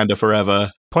 Bogdanovich Kanda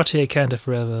forever. Poitier Kanda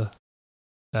forever.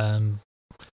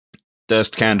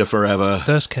 Durst Kanda forever.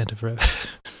 Durst Kanda forever.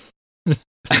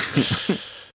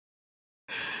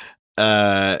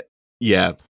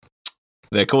 Yeah.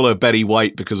 They call her Betty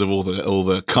White because of all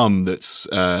the cum that's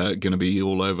going to be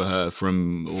all over her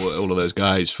from all of those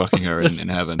guys fucking her in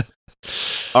heaven.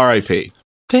 R.I.P.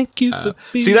 Thank you for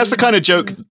being. See, that's the kind of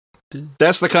joke.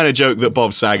 That's the kind of joke that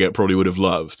Bob Saget probably would have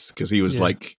loved, because he was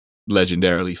like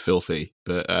legendarily filthy.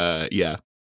 But yeah.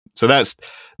 So that's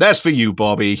for you,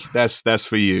 Bobby. That's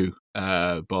for you,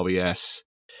 Bobby S.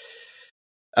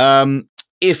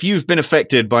 If you've been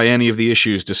affected by any of the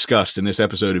issues discussed in this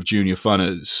episode of Junior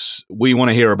Funners, we want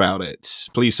to hear about it.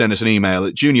 Please send us an email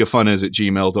at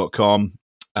juniorfunners@gmail.com.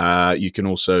 You can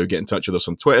also get in touch with us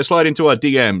on Twitter. Slide into our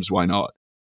DMs, why not?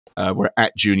 We're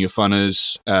at Junior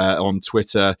Funners on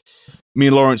Twitter. Me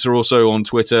and Lawrence are also on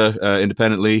Twitter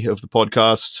independently of the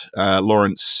podcast.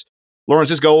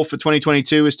 Lawrence's goal for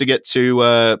 2022 is to get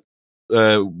to,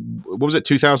 what was it,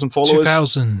 2,000 followers?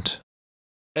 2,000.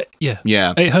 Yeah.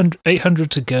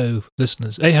 800 to go,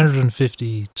 listeners.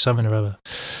 850, something or other.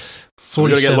 So we're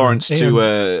going to get Lawrence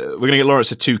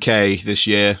to 2K this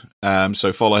year.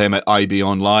 So follow him at IB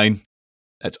Online.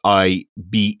 That's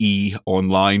IBE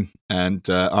Online. And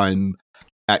I'm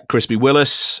at Crispy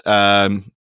Willis. Don't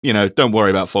worry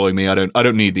about following me. I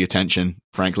don't need the attention,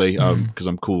 frankly, because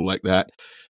I'm cool like that.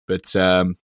 But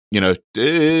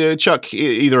Chuck,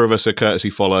 either of us a courtesy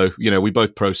follow. We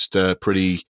both post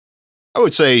pretty. I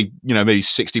would say, maybe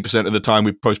 60% of the time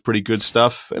we post pretty good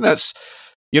stuff. And that's,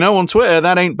 on Twitter,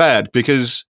 that ain't bad,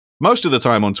 because most of the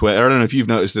time on Twitter, I don't know if you've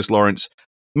noticed this, Lawrence,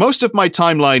 most of my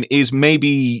timeline is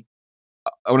maybe,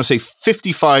 I want to say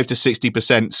 55 to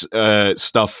 60%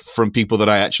 stuff from people that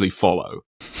I actually follow.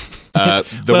 The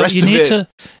rest of it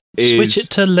switch it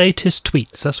to latest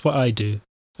tweets. That's what I do.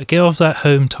 I get off that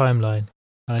home timeline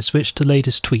and I switch to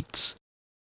latest tweets.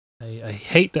 I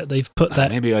hate that they've put that.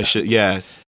 Maybe I should, yeah.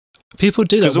 People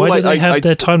do that. Why do they have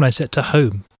their timeline set to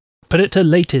home? Put it to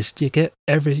latest. You get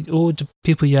all the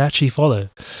people you actually follow.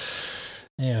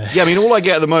 Anyway. Yeah, I mean, all I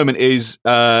get at the moment is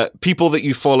people that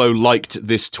you follow liked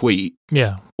this tweet.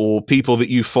 Yeah. Or people that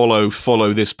you follow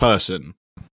this person.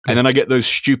 And then I get those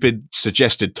stupid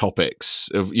suggested topics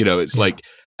of, it's like,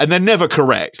 and they're never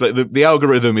correct. Like the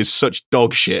algorithm is such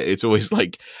dog shit. It's always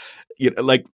like,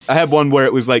 like I had one where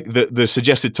it was like the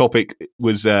suggested topic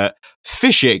was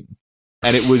fishing.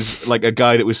 And it was like a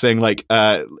guy that was saying like,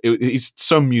 he's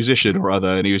some musician or other.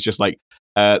 And he was just like,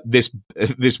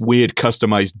 this weird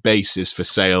customized bass is for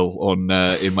sale on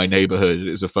in my neighborhood. It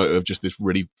was a photo of just this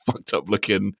really fucked up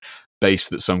looking bass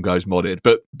that some guys modded.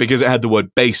 But because it had the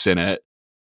word bass in it,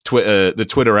 the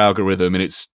Twitter algorithm in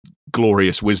its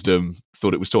glorious wisdom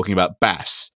thought it was talking about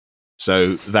bass.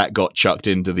 So that got chucked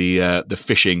into the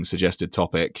fishing suggested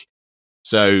topic.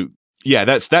 So yeah,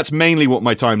 that's mainly what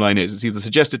my timeline is. It's either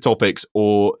suggested topics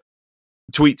or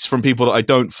tweets from people that I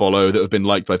don't follow that have been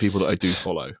liked by people that I do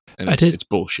follow. And it's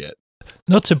bullshit.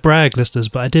 Not to brag, listeners,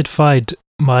 but I did find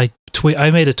my tweet.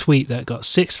 I made a tweet that got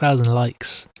 6,000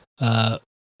 likes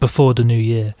before the new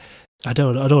year. I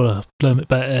don't want to blow it,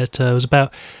 but it was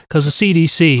about, because the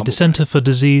CDC, the Center for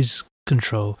Disease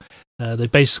Control, they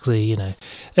basically,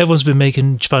 everyone's been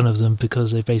making fun of them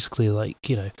because they basically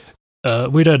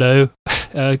we don't know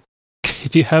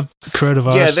if you have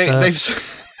coronavirus. Yeah,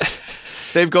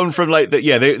 they've gone from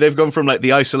they've gone from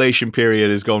the isolation period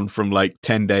has gone from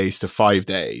 10 days to 5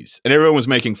 days, and everyone was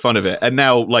making fun of it. And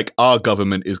now our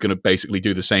government is going to basically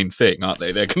do the same thing, aren't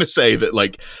they? They're going to say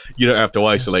that you don't have to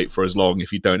isolate for as long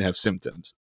if you don't have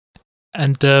symptoms.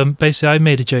 And basically, I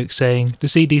made a joke saying the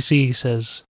CDC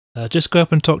says just go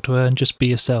up and talk to her and just be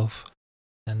yourself.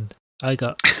 And I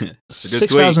got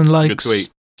 6,000 likes,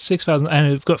 6,000,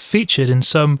 and it got featured in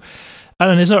some. I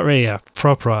don't know, it's not really a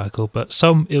proper article, but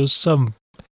it was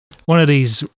one of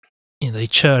these, they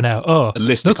churn out,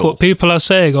 look what people are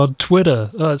saying on Twitter.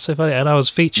 Oh, it's so funny. And I was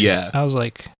featured. Yeah. I was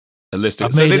like... A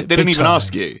listicle. So they didn't even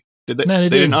ask you? Did they? No, they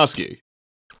didn't ask you?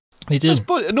 They did.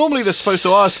 Normally they're supposed to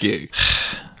ask you.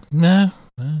 No,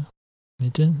 they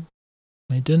didn't.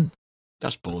 They didn't.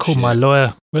 That's bullshit. Call my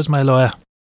lawyer. Where's my lawyer?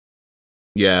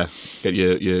 Yeah.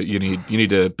 You need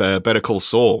to better call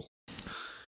Saul.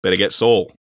 Better get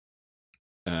Saul.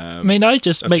 I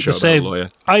just make the same.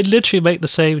 I literally make the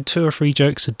same 2 or 3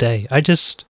 jokes a day.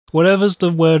 Whatever's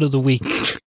the word of the week,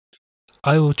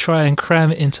 I will try and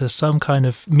cram it into some kind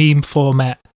of meme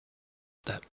format.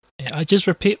 I just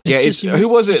repeat. Who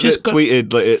was it that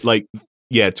tweeted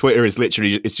Yeah, Twitter is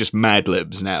literally, it's just Mad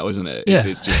Libs now, isn't it? Yeah.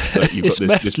 It's just you've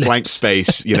got this blank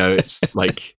space, it's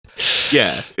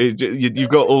you've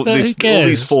got all these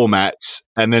formats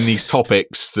and then these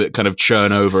topics that kind of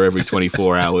churn over every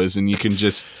 24 hours, and you can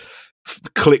just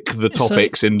click the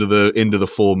topics into the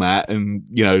format,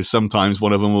 and sometimes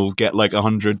one of them will get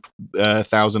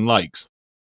 100,000 likes.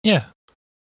 Yeah,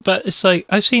 but it's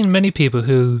I've seen many people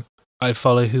who I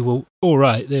follow who were all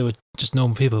right, they were just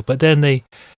normal people, but then they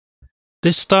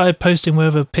started posting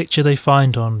whatever picture they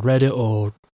find on Reddit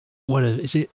or whatever.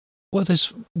 What are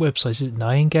those websites? Is it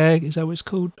 9gag? Is that what it's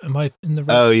called? Am I in the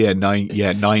right? Oh yeah,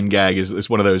 9gag is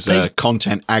one of those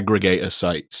content aggregator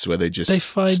sites where they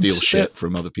steal shit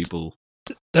from other people.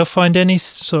 They'll find any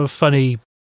sort of funny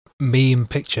meme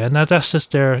picture, and that's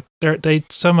just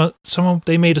someone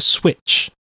made a switch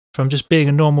from just being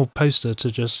a normal poster to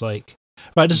just right,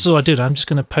 this is what I do. I'm just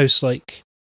going to post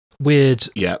weird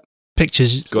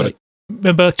pictures. Got it.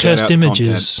 Remember Cursed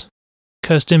Images?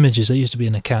 Cursed Images, there used to be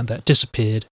an account that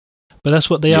disappeared. But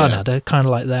that's what they are now. They're kind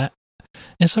of like that.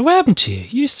 And so what happened to you?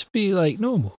 You used to be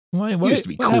normal. Why used to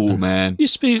be cool, happened? Man.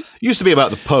 Used to be about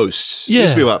the posts. Yeah.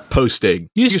 Used to be about posting.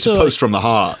 Used to post from the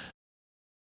heart.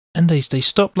 And they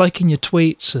stopped liking your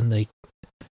tweets, and they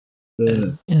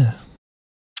the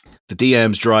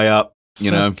DMs dry up,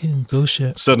 Fucking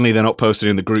bullshit. Suddenly they're not posting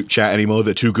in the group chat anymore.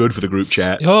 They're too good for the group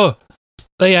chat. Oh,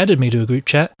 they added me to a group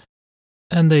chat.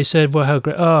 And they said, well, how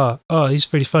great. Oh,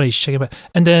 he's really funny. You should check him out.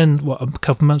 And then, a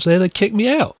couple months later, they kicked me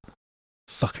out.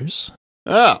 Fuckers.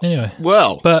 Oh. Anyway.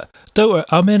 Well. But don't worry.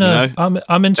 I'm in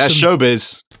That's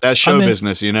showbiz. That's show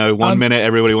business, 1 minute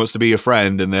everybody wants to be your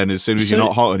friend, and then as soon as you're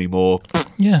not hot anymore,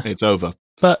 it's over.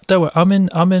 But don't worry.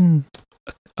 I'm in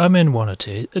 1 or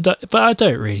 2. But I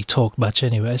don't really talk much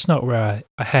anyway. It's not where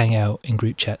I hang out in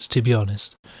group chats, to be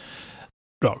honest.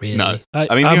 Not really. No, the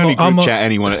only group chat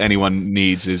anyone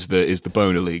needs is the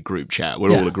Boner League group chat.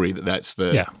 We're all agree that's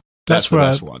the best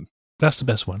one. That's the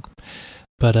best one.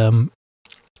 But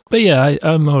yeah,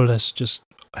 I'm more or less just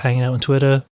hanging out on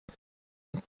Twitter.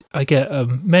 I get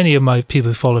many of my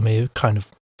people who follow me are kind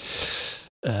of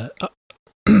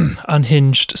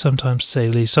unhinged sometimes, to say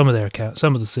the least. Some of their accounts,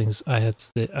 some of the things I have,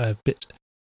 a bit,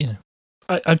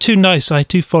 I'm too nice. I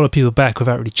do follow people back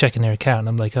without really checking their account. And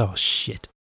I'm like, oh shit,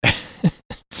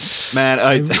 man.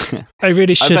 I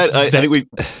really should. I think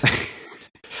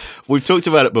we've talked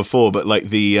about it before, but like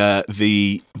the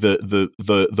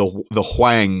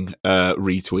Huang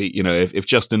retweet. You know, if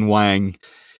Justin Wang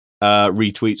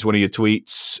retweets one of your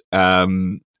tweets,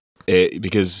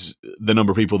 because the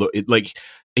number of people that like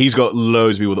he's got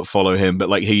loads of people that follow him, but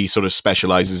like he sort of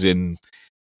specializes in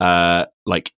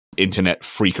like internet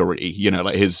freakery. You know,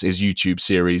 like his YouTube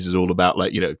series is all about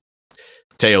like, you know,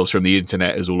 Tales from the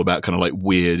Internet is all about kind of like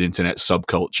weird internet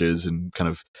subcultures and kind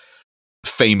of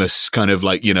famous kind of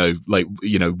like, you know,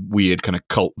 weird kind of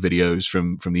cult videos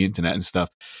from the internet and stuff.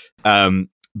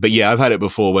 But yeah, I've had it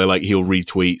before where like he'll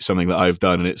retweet something that I've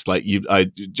done, and it's like I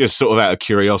just sort of out of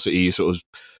curiosity, you sort of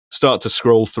start to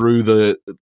scroll through the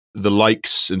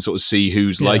likes and sort of see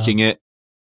who's liking it.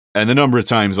 And the number of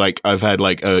times like I've had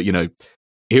like you know,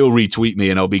 he'll retweet me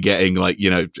and I'll be getting like, you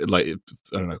know, like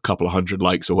I don't know, a couple of hundred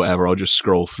likes or whatever. I'll just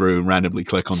scroll through and randomly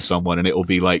click on someone, and it'll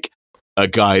be like a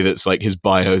guy that's like his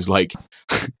bio is like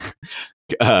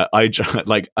I draw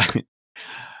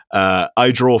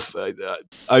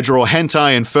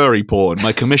hentai and furry porn.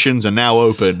 My commissions are now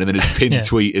open, and then his pinned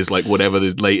tweet is like whatever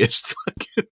the latest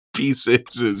fucking piece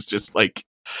is. It's just like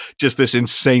this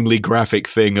insanely graphic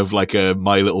thing of like a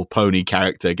My Little Pony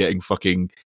character getting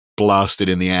fucking blasted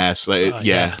in the ass. Like,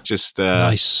 just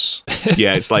nice.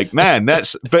 Yeah, it's like, man,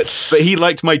 that's but he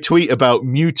liked my tweet about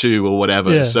Mewtwo or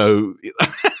whatever. So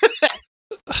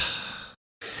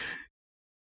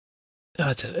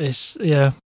it's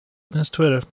that's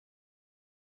Twitter.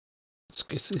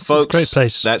 It's Folks, a great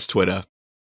place. That's Twitter.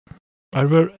 I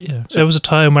wrote, there was a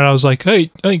time where I was like,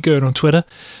 hey, I ain't going on Twitter.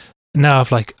 Now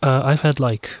I've had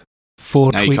like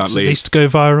 4 tweets at least go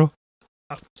viral.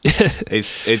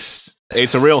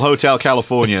 It's a real Hotel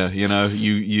California, you know.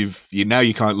 You now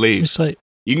you can't leave. It's like,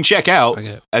 you can check out,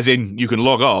 as in you can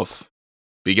log off,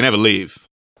 but you can never leave.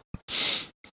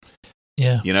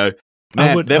 Yeah, you know.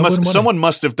 Man, someone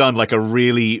must have done like a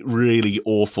really, really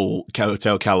awful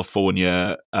Hotel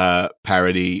California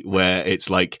parody where it's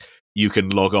like you can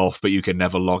log off, but you can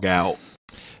never log out.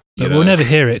 But we'll never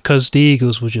hear it because the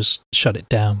Eagles will just shut it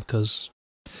down because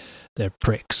they're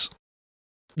pricks.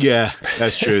 Yeah,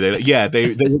 that's true. They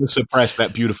would have suppressed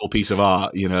that beautiful piece of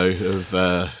art, you know, of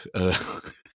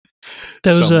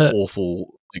there was some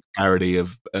awful like, parody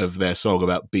of their song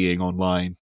about being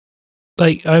online.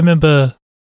 Like I remember.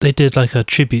 They did like a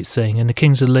tribute thing, and the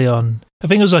Kings of Leon, I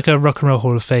think it was like a Rock and Roll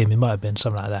Hall of Fame, it might have been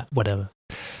something like that, whatever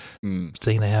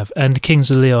thing they have. And the Kings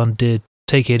of Leon did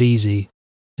Take It Easy,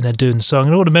 and they're doing the song,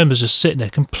 and all the members just sitting there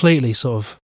completely sort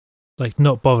of like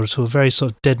not bothered at all, very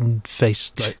sort of deadened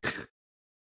faced, like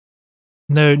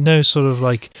no sort of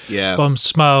like bomb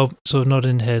smile, sort of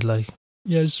nodding head, like,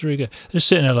 yeah, this is really good. They're just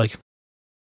sitting there like,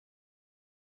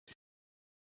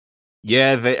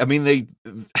 yeah,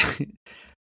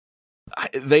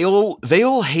 they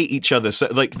all hate each other. So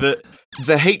like the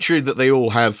hatred that they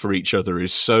all have for each other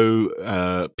is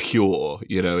so pure,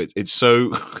 you know. It's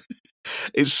so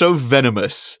it's so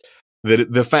venomous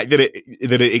that the fact that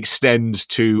it extends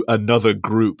to another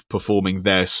group performing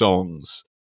their songs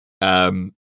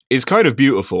is kind of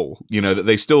beautiful, you know, that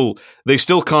they still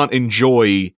can't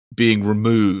enjoy being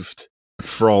removed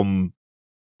from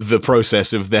the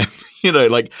process of them, you know,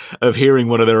 like of hearing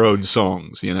one of their own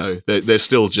songs, you know. They're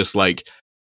still just like,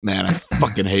 man, I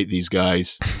fucking hate these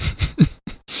guys.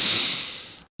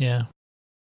 Yeah,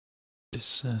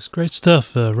 it's great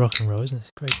stuff, rock and roll, isn't it?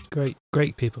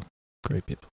 Great people,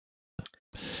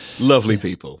 lovely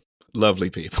people.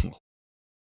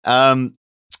 That's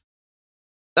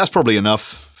probably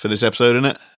enough for this episode, isn't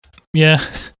it? Yeah.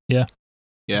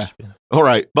 All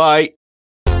right, bye.